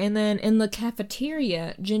 Okay, and then in the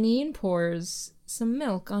cafeteria, Janine pours some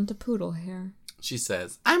milk onto Poodle Hair. She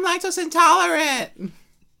says, I'm lactose intolerant.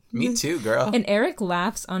 Me too, girl. And Eric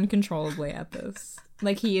laughs uncontrollably at this.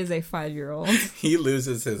 Like he is a 5-year-old. He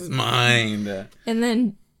loses his mind. And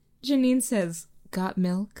then Janine says, got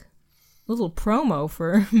milk? Little promo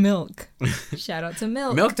for milk. Shout out to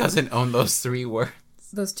milk. Milk doesn't own those 3 words.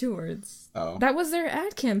 Those 2 words. Oh. That was their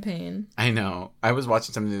ad campaign. I know. I was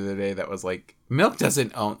watching something the other day that was like, milk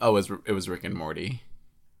doesn't own... Oh, it was Rick and Morty.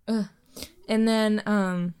 And then,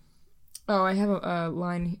 I have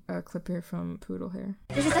a clip here from Poodle Hair.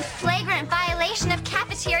 This is a flagrant violation of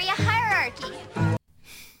cafeteria hierarchy.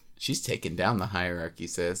 She's taking down the hierarchy,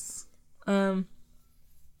 sis.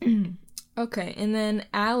 Okay, and then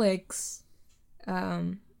Alex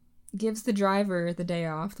gives the driver the day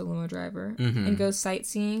off, the limo driver, and goes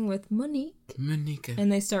sightseeing with Monique. Monica. And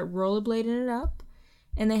they start rollerblading it up.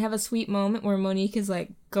 And they have a sweet moment where Monique is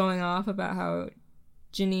like going off about how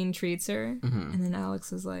Janine treats her. And then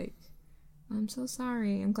Alex is like, I'm so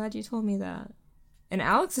sorry. I'm glad you told me that. And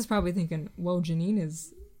Alex is probably thinking, whoa, Janine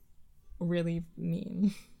is really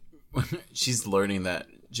mean. She's learning that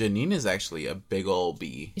Janine is actually a big ol'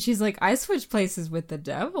 bee. She's like, I switched places with the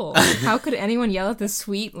devil. How could anyone yell at this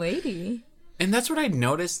sweet lady? And that's what I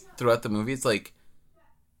noticed throughout the movie. It's like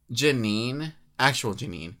Janine, actual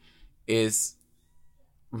Janine, is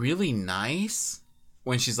really nice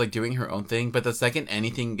when she's like doing her own thing. But the second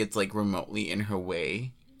anything gets like remotely in her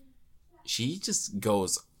way, she just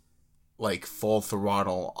goes like full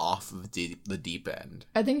throttle off of the deep end.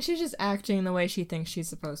 I think she's just acting the way she thinks she's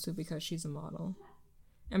supposed to because she's a model.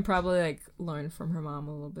 And probably, like, learned from her mom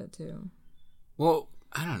a little bit, too. Well,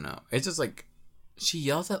 I don't know. It's just, like, she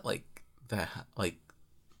yells at, like, the,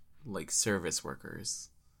 like service workers.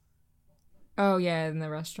 Oh, yeah, in the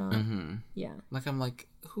restaurant? Mm-hmm. Yeah. Like, I'm like,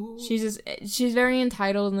 who? She's very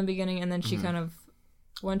entitled in the beginning, and then she kind of,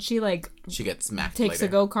 once she, like... She gets smacked takes later. a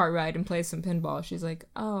go-kart ride and plays some pinball, she's like,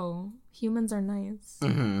 oh, humans are nice.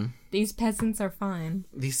 Mm-hmm. These peasants are fine.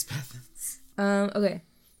 These peasants. Okay.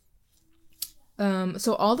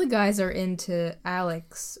 So all the guys are into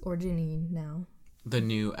Alex or Janine now. The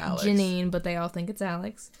new Alex. Janine, but they all think it's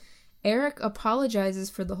Alex. Eric apologizes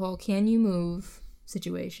for the whole "can you move"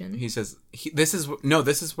 situation. He says, this is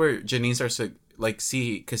where Janine starts to, like,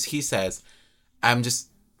 see, because he says, I'm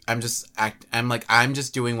I'm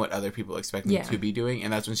just doing what other people expect me Yeah. to be doing,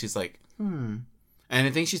 and that's when she's like, And I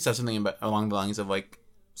think she said something along the lines of like,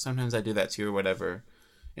 sometimes I do that too or whatever,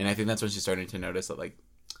 and I think that's when she's starting to notice that like,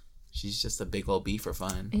 she's just a big old bee for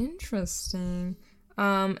fun. Interesting.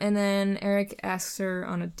 And then Eric asks her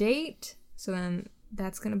on a date, so then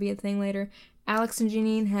that's gonna be a thing later. Alex and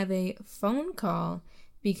Janine have a phone call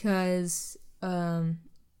because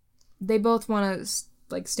they both want to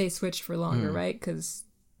like stay switched for longer, right? Because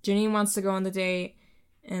Janine wants to go on the date,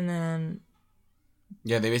 and then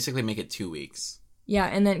Yeah, they basically make it 2 weeks. yeah,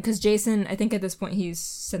 and then because Jason, I think at this point he's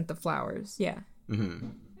sent the flowers. Yeah.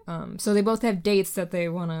 So they both have dates that they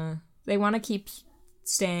wanna keep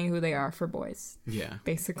staying who they are for boys, Yeah.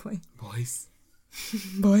 basically. Boys.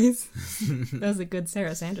 Boys. That was a good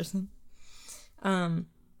Sarah Sanderson. And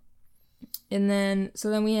then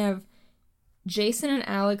we have Jason and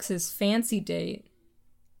Alex's fancy date.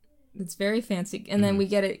 It's very fancy. And then we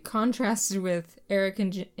get it contrasted with Eric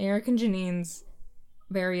and Janine's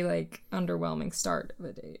very, like, underwhelming start of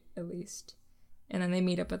a date, at least. And then they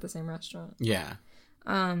meet up at the same restaurant. Yeah.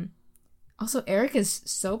 Also, Eric is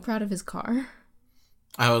so proud of his car.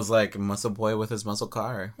 I was like, muscle boy with his muscle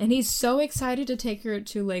car. And he's so excited to take her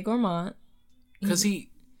to Le Gourmand. Because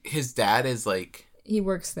his dad is like, He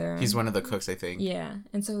works there. he's one of the cooks, I think. Yeah.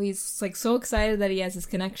 And so he's, like, so excited that he has this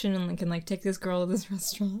connection and can, like, take this girl to this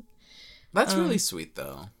restaurant. That's really sweet,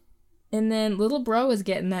 though. And then little bro is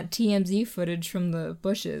getting that TMZ footage from the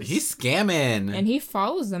bushes. He's scamming. And he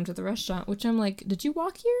follows them to the restaurant, which I'm like, did you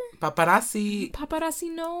walk here? Paparazzi.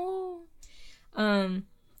 Paparazzi, no.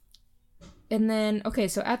 And then, okay,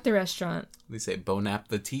 so at the restaurant. They say bone up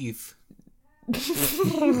the teeth.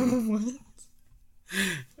 What?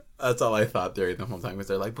 That's all I thought during the whole time, because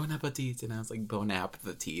they're like, bon appetit, and I was like, bon app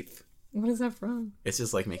the teeth. What is that from? It's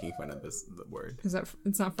just like making fun of the word. Is that,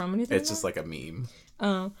 it's not from anything? It's just like a meme.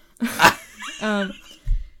 Oh.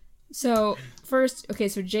 So first, okay,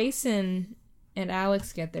 so Jason and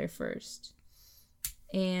Alex get there first.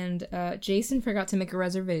 And Jason forgot to make a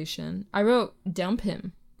reservation. I wrote, dump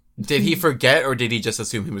him. Did he forget, or did he just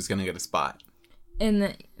assume he was going to get a spot? And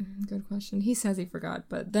the, good question. He says he forgot,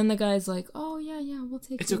 but then the guy's like, "Oh yeah, we'll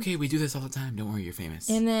take It's you." okay, we do this all the time. Don't worry, you're famous.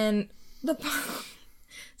 And then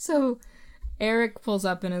so Eric pulls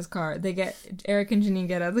up in his car. Eric and Janine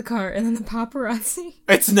get out of the car, and then the paparazzi.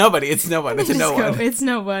 It's nobody. It's no one. It's just no go, one. It's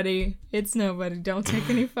nobody. It's nobody. Don't take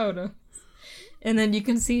any photos. And then you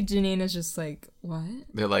can see Janine is just like, "What?"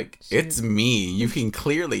 They're like, it's me. You can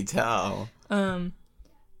clearly tell.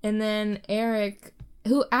 And then Eric,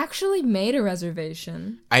 who actually made a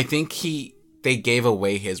reservation. I think they gave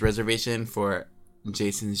away his reservation for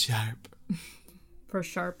Jason Sharp. For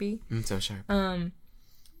Sharpie. So sharp. And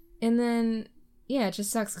then, yeah, it just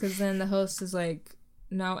sucks because then the host is like,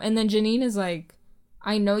 no. And then Janine is like,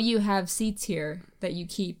 I know you have seats here that you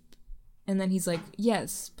keep. And then he's like,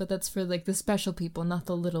 yes, but that's for, like, the special people, not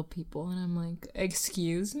the little people. And I'm like,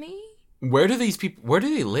 excuse me? Where do they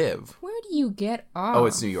live? Where do you get off? Oh,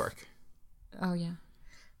 it's New York. Oh, yeah.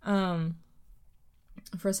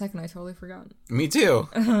 For a second, I totally forgot. Me too.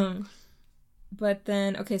 But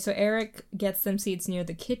then, okay, so Eric gets them seats near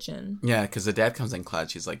the kitchen. Yeah, because the dad comes in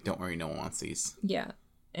clutch. He's like, don't worry, no one wants these. Yeah.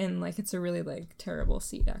 And, like, it's a really, like, terrible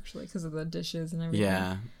seat, actually, because of the dishes and everything.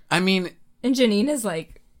 Yeah. I mean... And Janine is,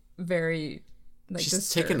 like, very, like, she's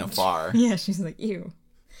disturbed. taken afar. Yeah, she's like, ew.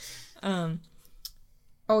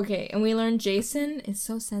 Okay, and we learn Jason is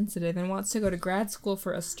so sensitive and wants to go to grad school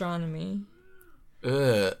for astronomy.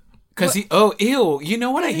 Ugh. Because ew. You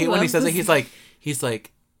know what I hate when he says it? He's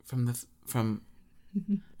like, from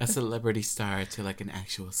a celebrity star to, like, an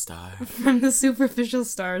actual star. From the superficial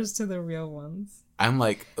stars to the real ones. I'm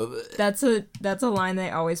like, ugh. That's a line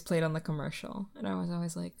they always played on the commercial. And I was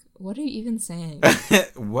always like, what are you even saying?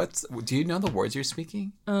 Do you know the words you're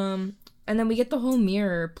speaking? And then we get the whole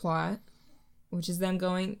mirror plot, which is them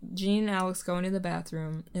Janine and Alex going to the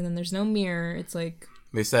bathroom, and then there's no mirror. It's like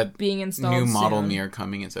They said being installed new model soon. mirror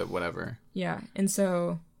coming into whatever. Yeah, and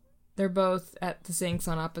so they're both at the sinks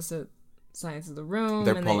on opposite sides of the room.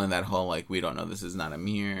 They're and pulling that whole, like, we don't know, this is not a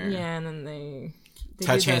mirror. Yeah, and then they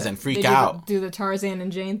touch do hands and freak they out. Do the Tarzan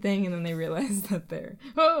and Jane thing, and then they realize that they're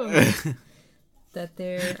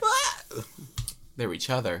They're each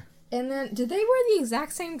other. And then did they wear the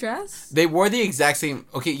exact same dress? They wore the exact same.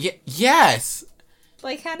 Okay, yes.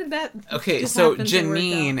 Like, how did that? Okay, just so happen to work out?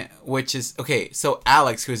 Janine, which is so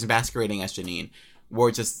Alex, who's masquerading as Janine, wore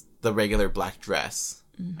just the regular black dress,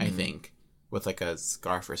 I think, with like a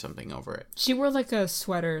scarf or something over it. She wore like a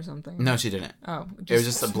sweater or something. No, she didn't. Oh, It was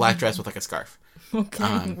just a black dress with like a scarf.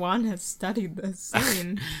 Okay, Juan has studied this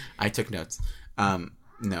scene. I took notes.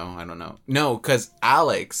 No, I don't know. No, because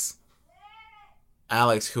Alex,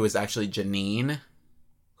 who is actually Janine,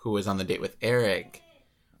 who was on the date with Eric,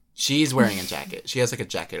 she's wearing a jacket. She has like a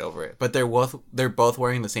jacket over it, but they're both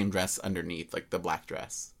wearing the same dress underneath, like the black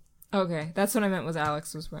dress. Okay, that's what I meant was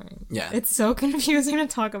Alex was wearing. Yeah. It's so confusing to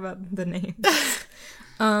talk about the names.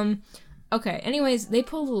 Okay, anyways, they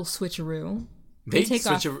pull a little switcheroo. They take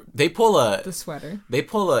off They pull the sweater. They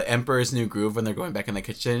pull a Emperor's New Groove when they're going back in the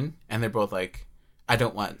kitchen, and they're both like, I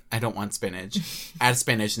don't want spinach. Add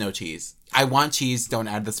spinach, no cheese. I want cheese, don't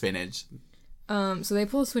add the spinach. So they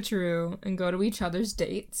pull a switcheroo and go to each other's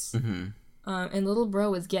dates. Mm-hmm. And little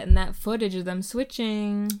bro is getting that footage of them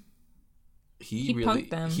switching. He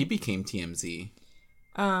punked them. He became TMZ.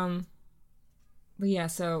 But yeah,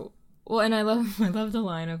 so and I love the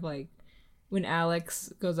line of like when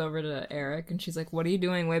Alex goes over to Eric and she's like, "What are you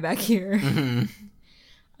doing way back here?" Mm-hmm.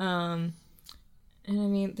 And I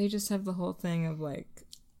mean, they just have the whole thing of like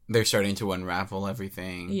they're starting to unravel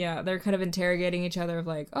everything. Yeah, they're kind of interrogating each other of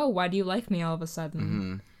like, "Oh, why do you like me all of a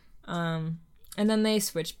sudden?" Mm-hmm. And then they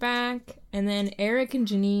switch back, and then Eric and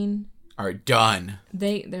Janine are done.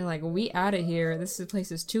 They're like, "We out of here. This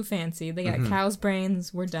place is too fancy. They got cow's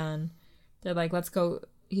brains. We're done." They're like, "Let's go."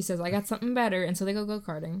 He says, "I got something better," and so they go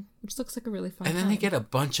karting, which looks like a really fun. And then time. they get a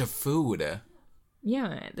bunch of food.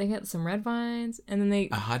 Yeah, they get some red vines, and then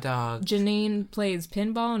a hot dog. Janine plays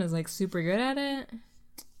pinball and is like super good at it.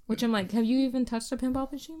 Which I'm like, have you even touched a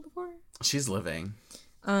pinball machine before? She's living.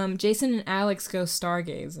 Jason and Alex go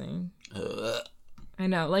stargazing. Ugh. I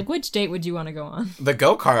know. Like, which date would you want to go on? The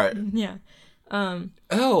go-kart. Yeah.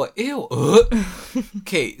 Oh, ew. Ugh.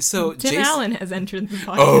 Okay, so Tim Allen has entered the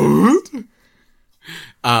podcast.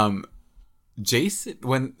 Jason,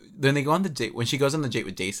 when they go on the date, when she goes on the date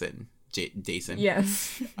with Jason.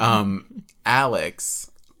 Yes.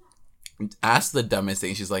 Alex asked the dumbest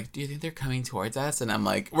thing. She's like, "Do you think they're coming towards us?" And I'm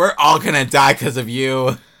like, "We're all gonna die because of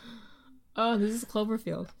you." Oh, this is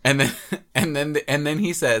Cloverfield. And then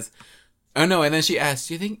he says, "Oh no!" And then she asks,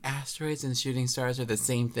 "Do you think asteroids and shooting stars are the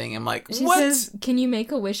same thing?" I'm like, She "What?" says, "Can you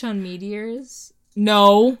make a wish on meteors?"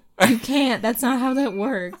 No, you can't. That's not how that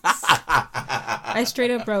works. I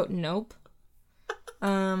straight up wrote nope.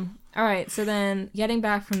 All right, so then getting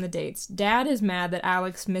back from the dates, Dad is mad that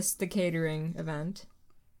Alex missed the catering event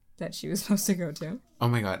that she was supposed to go to. Oh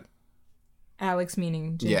my god. Alex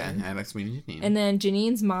meaning Janine. Yeah, Alex meaning Janine. And then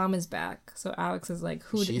Janine's mom is back, so Alex is like,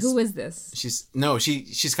 "Who is this?" She's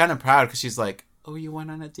kind of proud because she's like, "Oh, you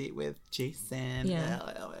went on a date with Jason." Yeah.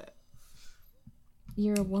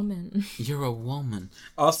 You're a woman. You're a woman.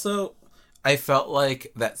 Also, I felt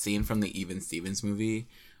like that scene from the Even Stevens movie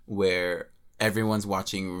where everyone's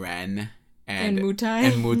watching Ren and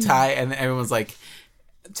Mutai, and everyone's like,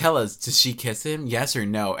 "Tell us, does she kiss him? Yes or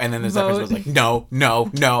no?" And then there's that person who's like, "No, no,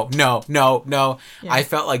 no, no, no, no." Yeah. I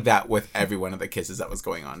felt like that with every one of the kisses that was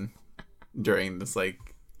going on during this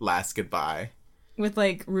like last goodbye. With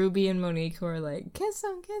like Ruby and Monique who are like, kiss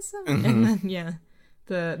him. Mm-hmm. And then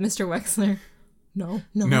the Mr. Wexler. No.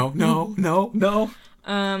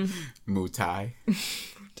 Mutai.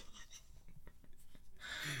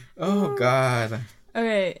 Oh god.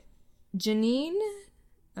 Okay. Janine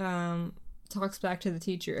talks back to the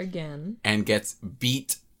teacher again. And gets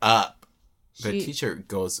beat up. The teacher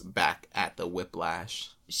goes back at the whiplash.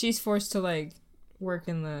 She's forced to like work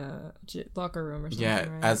in the locker room or something, right?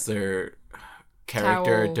 As their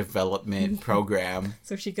character development program.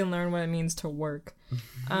 So she can learn what it means to work.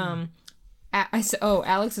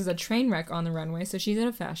 Alex is a train wreck on the runway, so she's at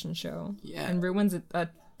a fashion show. Yeah. And ruins a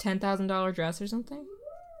 $10,000 dress or something.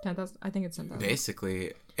 10,000. I think it's 10,000.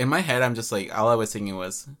 Basically, in my head, I'm just like, all I was thinking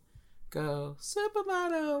was, "Go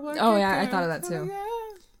supermodel." Oh yeah, I thought of that too.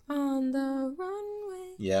 On the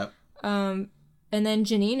runway. Yep. And then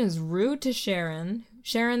Janine is rude to Sharon.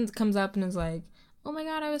 Sharon comes up and is like, "Oh my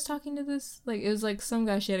god, I was talking to this." Like, it was like some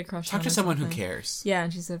guy she had a crush on. Talk to someone who cares. Yeah,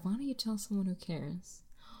 and she said, "Why don't you tell someone who cares?"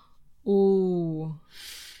 Ooh.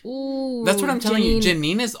 That's what I'm telling you.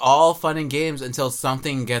 Janine is all fun and games until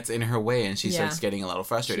something gets in her way and she starts getting a little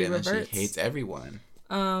frustrated and then she hates everyone.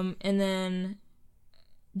 And then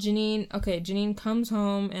Janine comes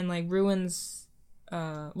home and like ruins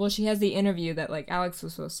she has the interview that like Alex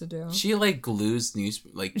was supposed to do. She like glues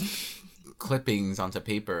clippings onto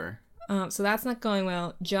paper. So that's not going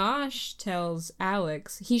well. Josh tells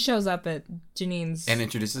Alex, he shows up at Janine's and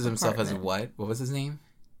introduces himself as what? What was his name?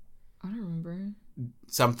 I don't remember.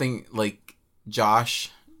 Something like Josh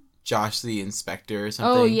the inspector or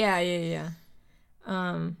something. Oh, yeah.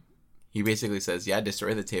 He basically says, "Yeah,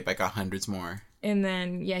 destroy the tape. I got hundreds more." And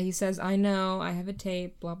then, he says, "I know, I have a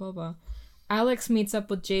tape, blah, blah, blah." Alex meets up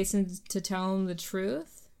with Jason to tell him the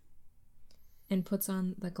truth. and puts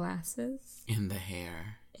on the glasses. In the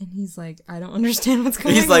hair. And he's like, I don't understand what's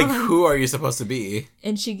going on. He's like, who are you supposed to be?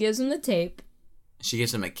 And she gives him the tape. She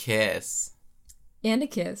gives him a kiss. And a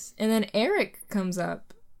kiss. And then Eric comes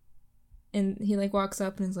up. And he like walks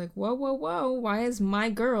up and is like, whoa, whoa, whoa. Why is my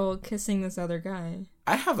girl kissing this other guy?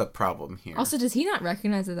 I have a problem here. Also, does he not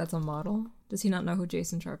recognize that that's a model? Does he not know who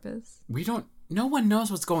Jason Sharp is? No one knows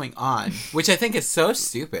what's going on. Which I think is so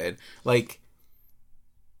stupid. Like,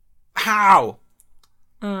 how?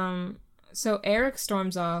 So Eric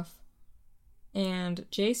storms off. And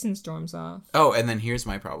Jason storms off. Oh, and then here's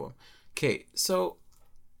my problem. Okay, so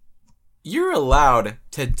you're allowed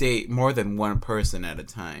to date more than one person at a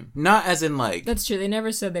time. Not as in like... That's true. They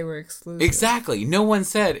never said they were exclusive. Exactly. No one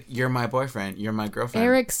said, you're my boyfriend, you're my girlfriend.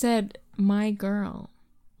 Eric said, my girl.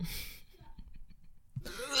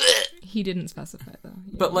 He didn't specify, though.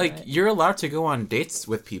 Yeah, but, like, right. you're allowed to go on dates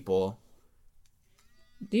with people.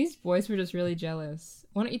 These boys were just really jealous.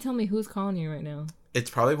 Why don't you tell me who's calling you right now? It's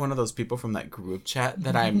probably one of those people from that group chat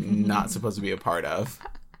that I'm not supposed to be a part of.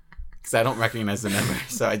 Because I don't recognize the number.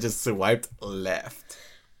 So I just swiped left.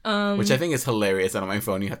 Which I think is hilarious. And on my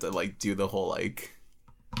phone, you have to, like, do the whole, like...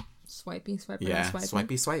 Swipey, swiper, Yeah, no swiping.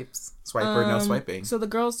 swipey swipes. Swiper, no swiping. So the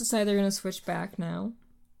girls decide they're going to switch back now.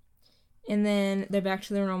 And then they're back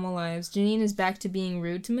to their normal lives. Janine is back to being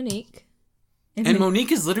rude to Monique. And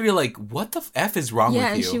Monique is literally like, what the F is wrong with you?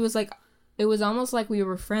 Yeah, and she was like, it was almost like we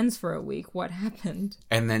were friends for a week. What happened?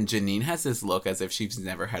 And then Janine has this look as if she's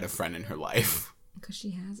never had a friend in her life. Because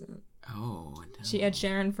she hasn't. Oh, no. She had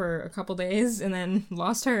Sharon for a couple days and then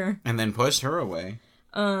lost her. And then pushed her away.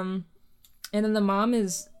 And then the mom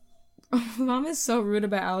is so rude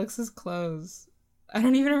about Alex's clothes. I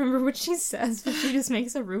don't even remember what she says, but she just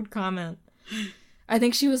makes a rude comment. I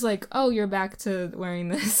think she was like, oh, you're back to wearing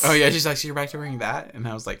this. Oh, yeah, she's like, you're back to wearing that? And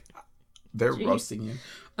I was like, they're roasting you.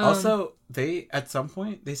 Also, they, at some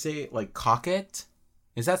point, they say, like, cocket.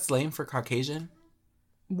 Is that slang for Caucasian?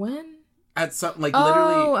 When? At some, like,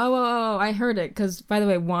 literally. Oh, I heard it. Because, by the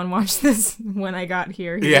way, Juan watched this when I got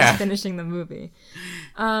here. He was finishing the movie.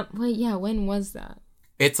 Wait, yeah, when was that?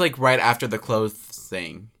 It's, like, right after the clothes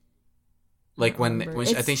thing. Like, when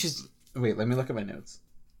she, I think she's... Wait, let me look at my notes.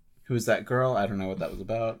 Who's that girl? I don't know what that was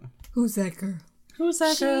about. Who's that girl? Who's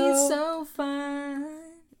that girl? She's so fine.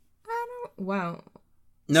 Wow.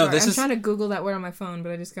 No, Sorry, this I'm is... trying to Google that word on my phone,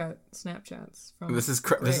 but I just got Snapchats from This is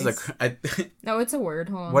a... No, it's a word.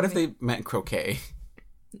 Hold on. What if they meant croquet?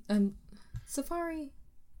 Safari.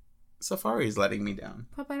 Safari's letting me down.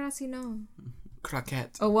 Paparazzi, no.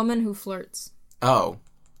 Croquette. A woman who flirts. Oh.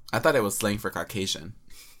 I thought it was slang for Caucasian.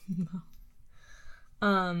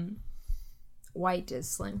 White is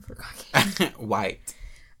slang for Caucasian. White.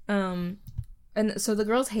 And so the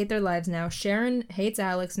girls hate their lives now. Sharon hates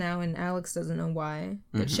Alex now, and Alex doesn't know why.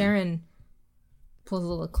 But Sharon pulls a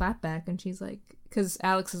little clap back, and she's like, because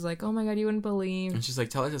Alex is like, oh my god, you wouldn't believe. And she's like,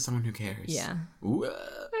 tell it to someone who cares. Yeah. Ooh,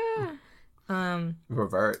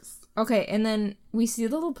 reverse. Okay, and then we see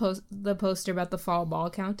the poster about the fall ball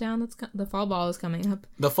countdown. The fall ball is coming up.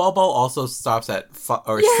 The fall ball also stops at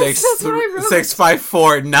Yes, that's what I wrote. 6, 5,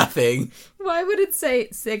 4, nothing. Why would it say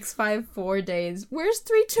 654 days? Where's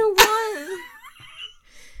 3, 2, 1?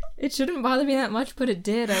 It shouldn't bother me that much, but it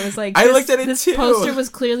did. I was like, I looked at it this too. poster was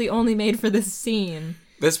clearly only made for this scene.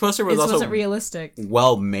 This poster was also wasn't realistic.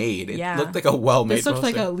 well made. It looked like a well made poster. This looked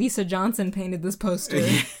poster. like a Lisa Johnson painted this poster,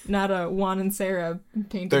 not a Juan and Sarah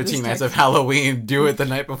painted 13 this Nights text. of Halloween. Do it the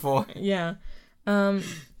night before. Yeah.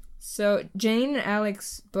 So Jane and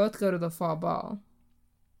Alex both go to the fall ball.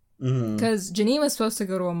 Because Janine was supposed to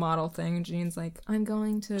go to a model thing, and Janine's like, I'm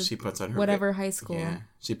going to She puts on her whatever high school. Yeah,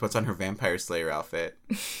 she puts on her Vampire Slayer outfit.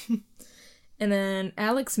 And then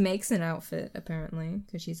Alex makes an outfit, apparently,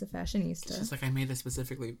 because she's a fashionista. She's like, I made it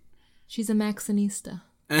specifically. She's a Maxinista.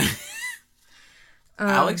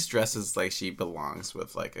 Alex dresses like she belongs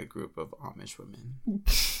with like a group of Amish women.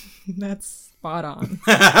 That's spot on.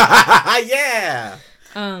 Yeah!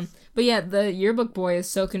 But yeah, the yearbook boy is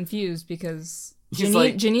so confused because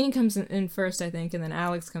Janine comes in first, I think, and then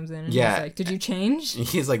Alex comes in and he's like, did you change?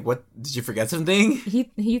 He's like, what? Did you forget something?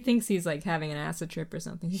 He thinks he's like having an acid trip or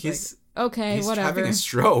something. He's like, okay, he's whatever. having a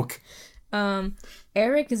stroke.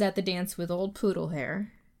 Eric is at the dance with old Poodle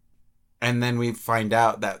Hair. And then we find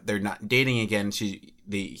out that they're not dating again.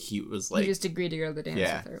 He was like... He just agreed to go to the dance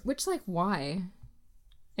with her. Which, like, why?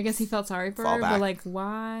 I guess he felt sorry for her, but, like,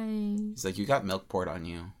 why? He's like, you got milk poured on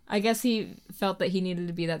you. I guess he felt that he needed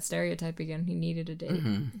to be that stereotype again. He needed a date,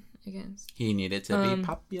 I guess. He needed to be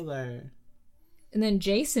popular. And then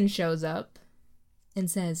Jason shows up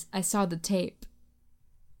and says, I saw the tape,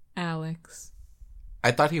 Alex.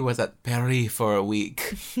 I thought he was at Paris for a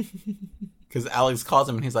week. Because Alex calls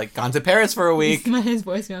him and he's like, gone to Paris for a week. His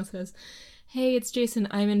voicemail says, "Hey, it's Jason.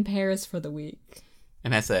 I'm in Paris for the week."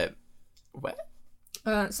 And I said, what?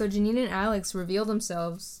 So Janine and Alex reveal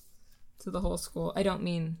themselves to the whole school. I don't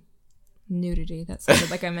mean nudity. That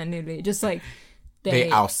sounded like I meant nudity. Just like They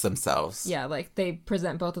oust themselves. Yeah, like they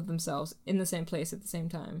present both of themselves in the same place at the same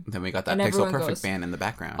time. Then we got that And Pixel everyone Perfect goes, band in the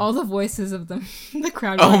background. All the voices of them, the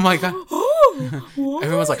crowd. Oh like, my god. What?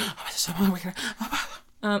 Everyone's like,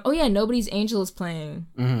 oh yeah, Nobody's Angel is playing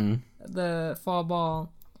mm-hmm. the fall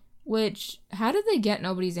ball. Which, how did they get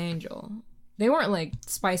Nobody's Angel? They weren't like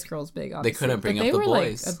Spice Girls big, obviously. They couldn't bring but up the they were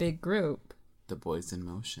boys. like a big group. The Boys in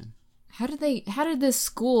Motion. How did this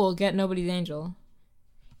school get Nobody's Angel?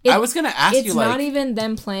 I was gonna ask you, it's like, not even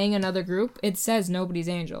them playing another group. It says Nobody's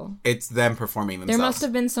Angel. it's them performing themselves. There must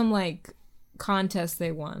have been some like contest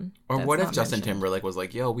they won. Or that's what if not Justin mentioned. Timberlake was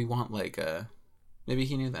like, "Yo, we want like a." Maybe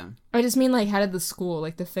he knew them. I just mean like, how did the school,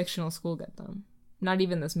 like the fictional school, get them? Not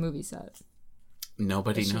even this movie set.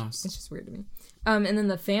 Nobody It's knows. just weird to me. And then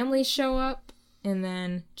the families show up, and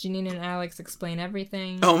then Janine and Alex explain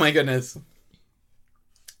everything. Oh my goodness.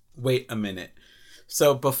 Wait a minute.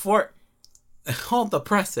 So before, hold the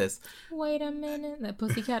presses. Wait a minute, that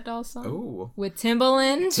Pussycat Dolls song Ooh. with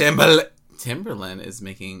Timbaland. Timberland is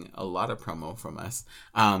making a lot of promo from us.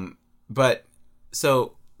 But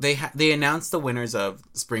so they announced the winners of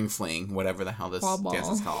Spring Fling, whatever the hell this Fall ball. dance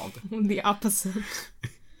is called. The opposite.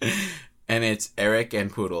 And it's Eric and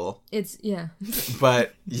Poodle. It's yeah.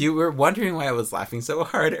 But you were wondering why I was laughing so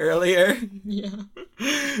hard earlier. Yeah.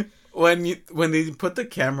 When they put the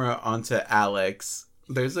camera onto Alex,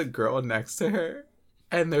 there's a girl next to her,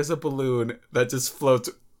 and there's a balloon that just floats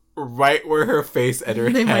right where her face and her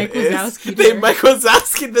They head Mike is. Wazowski'd They her. Mike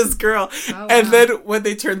Wazowski this girl, Oh, and wow. then when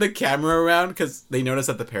they turn the camera around because they notice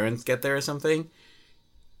that the parents get there or something,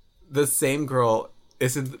 the same girl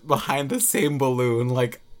is behind the same balloon.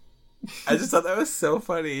 Like, I just thought that was so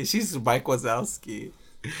funny. She's Mike Wazowski.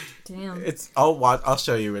 Damn. I'll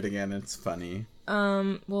show you it again. It's funny.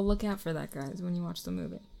 Well, look out for that, guys, when you watch the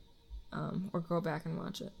movie. Or go back and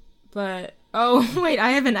watch it. But, oh, wait,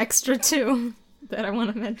 I have an extra too that I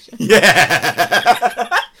want to mention. Yeah.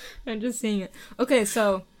 I'm just seeing it. Okay,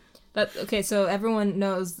 so everyone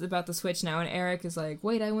knows about the Switch now, and Eric is like,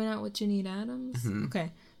 wait, I went out with Janine Adams? Mm-hmm.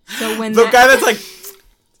 Okay. So when The guy that's like,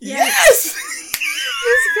 yes!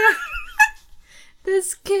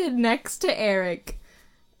 this kid next to Eric,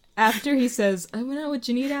 after he says, I went out with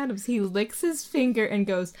Janine Adams, he licks his finger and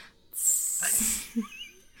goes,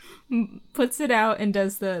 puts it out and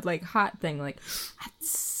does the, like, hot thing, like,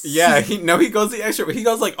 Yeah, he goes the extra, he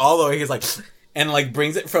goes, like, all the way, he's like, and, like,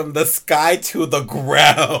 brings it from the sky to the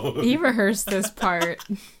ground. he rehearsed this part.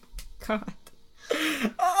 God.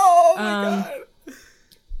 Oh, my God.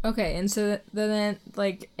 Okay, and so then,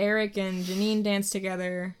 like, Eric and Janine dance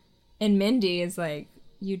together, and Mindy is like,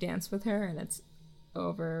 you dance with her, and it's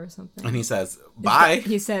over or something. And he says, bye.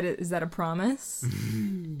 He said, is that a promise?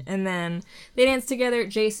 And then they dance together.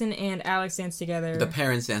 Jason and Alex dance together. The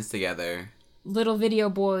parents dance together. Little video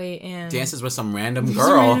boy and... Dances with some random Some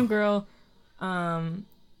girl. random girl. And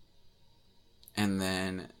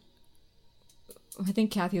then... I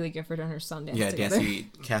think Kathy Lee Gifford and her son dance together.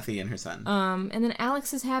 Kathy and her son. And then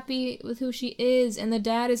Alex is happy with who she is, and the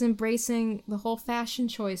dad is embracing the whole fashion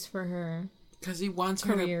choice for her. Because he wants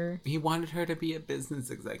Career. he wanted her to be a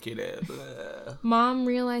business executive. Mom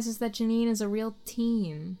realizes that Janine is a real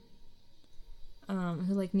teen.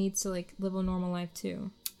 Who, like, needs to, like, live a normal life,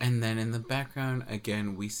 too. And then in the background,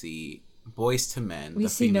 again, we see Boys to Men, We the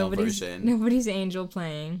see female version. Nobody's Angel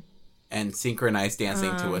playing. And synchronized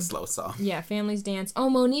dancing to a slow song. Yeah, families dance. Oh,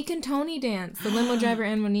 Monique and Tony dance. The limo driver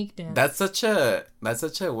and Monique dance. That's such a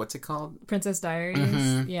what's it called? Princess Diaries.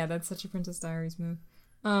 Mm-hmm. Yeah, that's such a Princess Diaries move.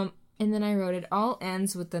 And then I wrote, it all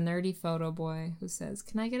ends with the nerdy photo boy who says,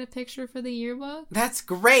 "Can I get a picture for the yearbook?" That's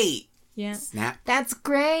great. Yeah. Snap. That's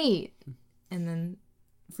great. And then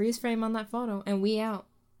freeze frame on that photo, and we out.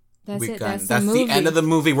 That's it. That's the movie. the end of the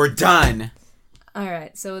movie. We're done. All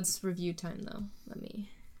right, so it's review time though. Let me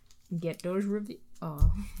get those review.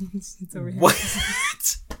 Oh, it's over here.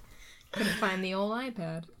 What? Couldn't find the old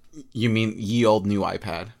iPad. You mean ye old new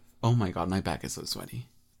iPad? Oh my god, my back is so sweaty.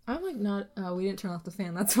 I'm like not. Oh, we didn't turn off the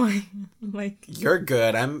fan. That's why. I'm like You're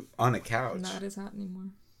good. I'm on a couch. not as hot anymore.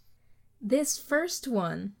 This first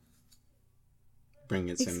one. Bring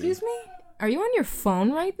it to me. Excuse me? Are you on your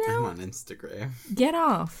phone right I'm now? on Instagram. Get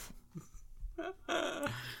off.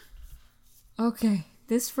 Okay,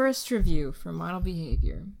 this first review for Model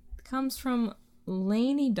Behavior comes from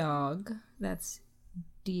Laney Dog. That's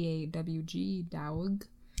DAWG, Dawg.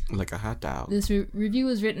 Like a hot dog. This review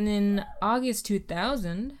was written in August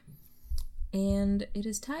 2000. and it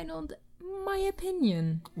is titled My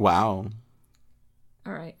Opinion. Wow.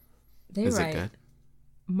 All right. They Is write, it good?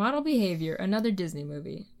 Model Behavior, another Disney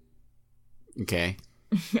movie. Okay.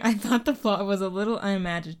 I thought the plot was a little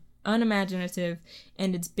unimaginative,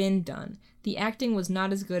 and it's been done. The acting was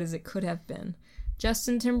not as good as it could have been.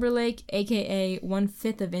 Justin Timberlake, aka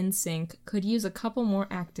 1/5 of NSYNC, could use a couple more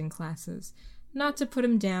acting classes. Not to put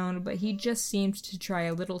him down, but he just seemed to try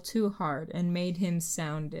a little too hard and made him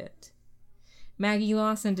sound it. Maggie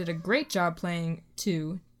Lawson did a great job playing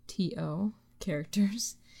two T.O.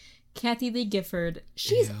 characters. Kathy Lee Gifford,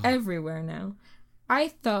 she's everywhere now. I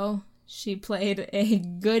thought she played a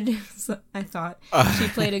good /mean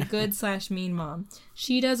mom.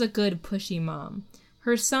 She does a good pushy mom.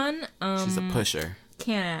 Her son, She's a pusher.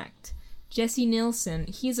 can't act. Jesse Nielsen,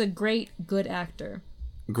 he's a great good actor.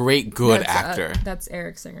 Great good actor. That's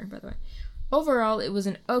Eric Singer, by the way. Overall, it was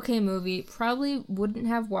an okay movie. Probably wouldn't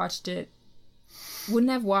have watched if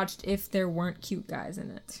there weren't cute guys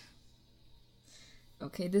in it.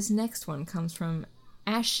 Okay, this next one comes from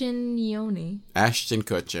Ashton Yoni. Ashton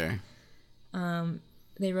Kutcher.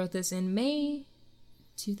 They wrote this in May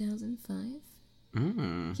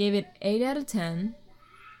 2005. Gave it 8 out of 10.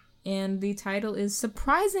 And the title is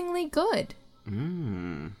Surprisingly Good.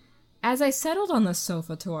 As I settled on the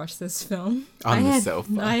sofa to watch this film, I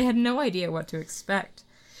had no idea what to expect.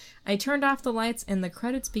 I turned off the lights and the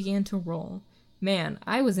credits began to roll. Man,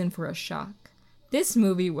 I was in for a shock. This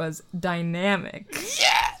movie was dynamic.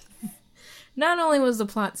 Yes! Not only was the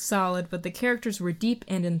plot solid, but the characters were deep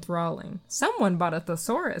and enthralling. Someone bought a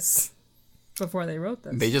thesaurus before they wrote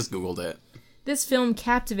this. They just Googled it. This film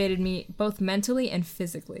captivated me both mentally and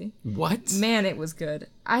physically. What? Man, it was good.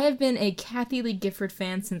 I have been a Kathy Lee Gifford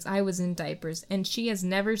fan since I was in diapers, and she has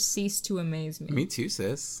never ceased to amaze me. Me too,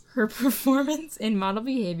 sis. Her performance in Model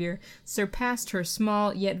Behavior surpassed her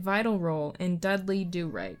small yet vital role in Dudley Do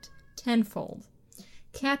Right tenfold.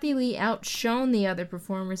 Kathy Lee outshone the other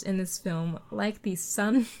performers in this film like the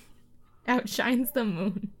sun outshines the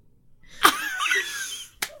moon.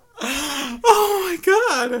 Oh my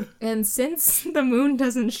god! And since the moon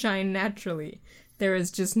doesn't shine naturally, there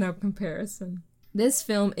is just no comparison. This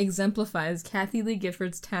film exemplifies Kathy Lee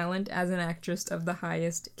Gifford's talent as an actress of the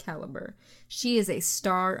highest caliber. She is a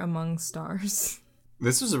star among stars.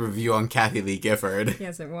 This was a review on Kathy Lee Gifford.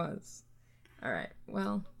 Yes, it was. All right.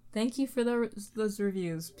 Well, thank you for those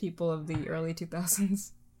reviews, people of the early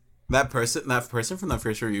 2000s. That person from the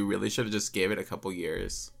first review really should have just gave it a couple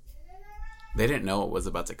years. They didn't know what was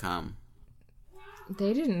about to come.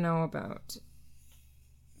 They didn't know about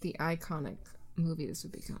the iconic movie this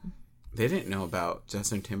would become. They didn't know about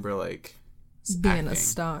Justin Timberlake being acting. a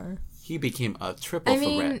star. He became a triple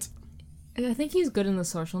threat. I think he's good in The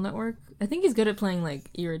Social Network. I think he's good at playing, like,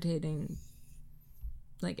 irritating,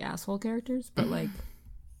 like, asshole characters. But, like,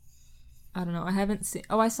 I don't know. I haven't seen...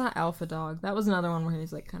 Oh, I saw Alpha Dog. That was another one where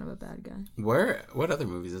he's, like, kind of a bad guy. What other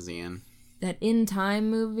movies is he in? That In Time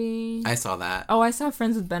movie. I saw that. Oh, I saw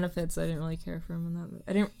Friends with Benefits. I didn't really care for him in that.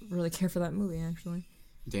 I didn't really care for that movie, actually.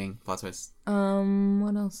 Dang, plot twist.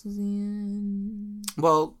 What else is he in?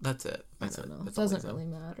 Well, that's it. I don't know. It doesn't really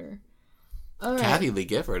matter. All right. Kathy Lee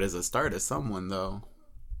Gifford is a star to someone, though.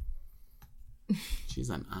 She's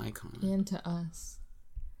an icon. And to us.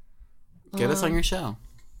 Get us on your show,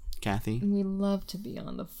 Kathy. We love to be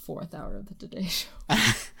on the 4th hour of the Today Show.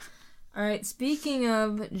 All right, speaking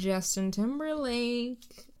of Justin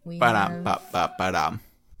Timberlake, we have...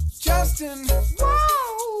 Justin,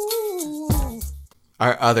 whoa!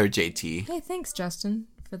 Our other JT. Hey, thanks, Justin,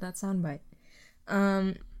 for that soundbite.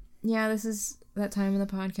 Yeah, this is that time in the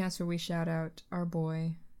podcast where we shout out our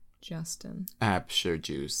boy, Justin. Absher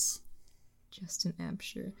Juice. Justin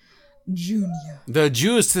Absher Jr. The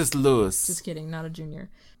juice is loose. Just kidding, not a junior.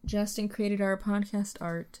 Justin created our podcast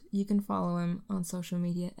art. You can follow him on social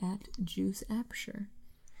media at Juice Absher.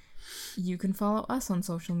 You can follow us on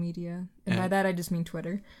social media, and by that I just mean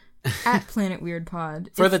Twitter, at Planet Weird Pod.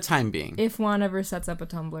 For the time being. If Juan ever sets up a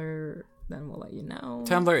Tumblr, then we'll let you know.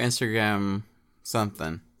 Tumblr, Instagram,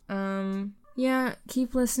 something. Yeah,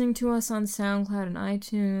 keep listening to us on SoundCloud and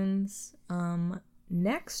iTunes.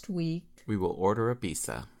 Next week, we will order a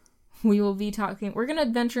pizza. We will be talking... We're going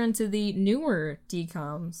to venture into the newer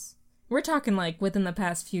DComs. We're talking, like, within the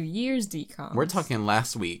past few years DComs. We're talking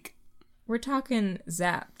last week. We're talking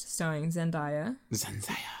Zapped, starring Zendaya,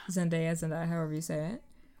 however you say it.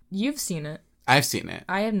 You've seen it. I've seen it.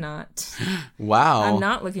 I have not. Wow. I'm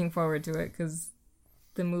not looking forward to it, because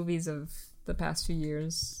the movies of the past few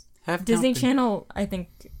years... Have Disney Channel, I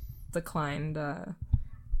think, declined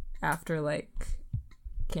after, like,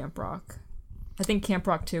 Camp Rock. I think Camp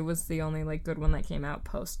Rock 2 was the only like good one that came out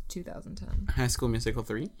post 2010. High School Musical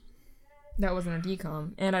 3? That wasn't a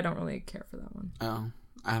DCOM, and I don't really care for that one. Oh,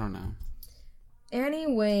 I don't know.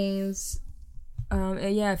 Anyways,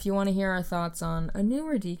 yeah, if you want to hear our thoughts on a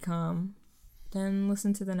newer DCOM, then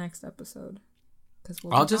listen to the next episode.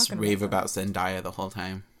 I'll just rave about Zendaya the whole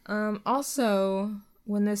time. Also,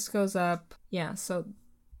 when this goes up, yeah, so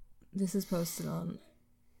this is posted on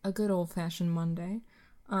a good old-fashioned Monday.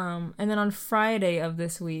 And then on Friday of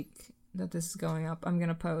this week that this is going up, I'm going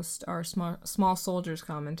to post our Small Soldiers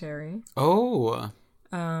commentary. Oh.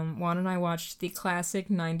 Juan and I watched the classic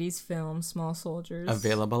 90s film, Small Soldiers.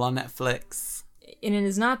 Available on Netflix. And it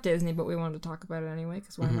is not Disney, but we wanted to talk about it anyway,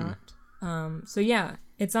 because why not? So yeah,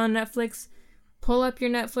 it's on Netflix. Pull up your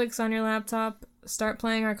Netflix on your laptop, start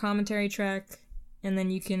playing our commentary track, and then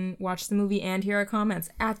you can watch the movie and hear our comments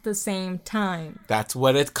at the same time. That's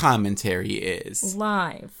what a commentary is.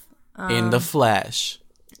 Live. In the flesh.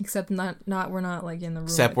 Except we're not like in the room.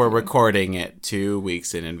 Except we're recording it 2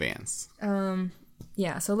 weeks in advance.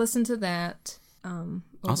 Yeah, so listen to that.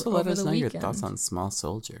 Also, let us know your thoughts on Small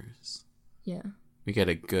Soldiers. Yeah. We get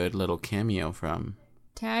a good little cameo from...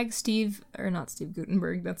 Tag not Steve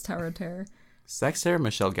Guttenberg, that's Tower of Terror. Sarah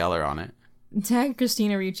Michelle Gellar on it. Tag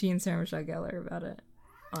Christina Ricci and Sarah Michelle Gellar on it.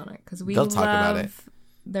 Because we They'll talk about it.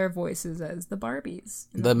 Their voices as the Barbies.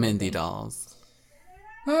 The Mindy dolls.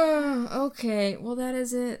 Okay, well that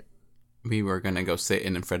is it. We were going to go sit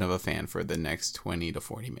in front of a fan for the next 20 to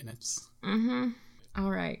 40 minutes.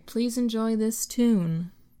 All right, please enjoy this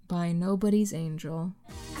tune by Nobody's Angel.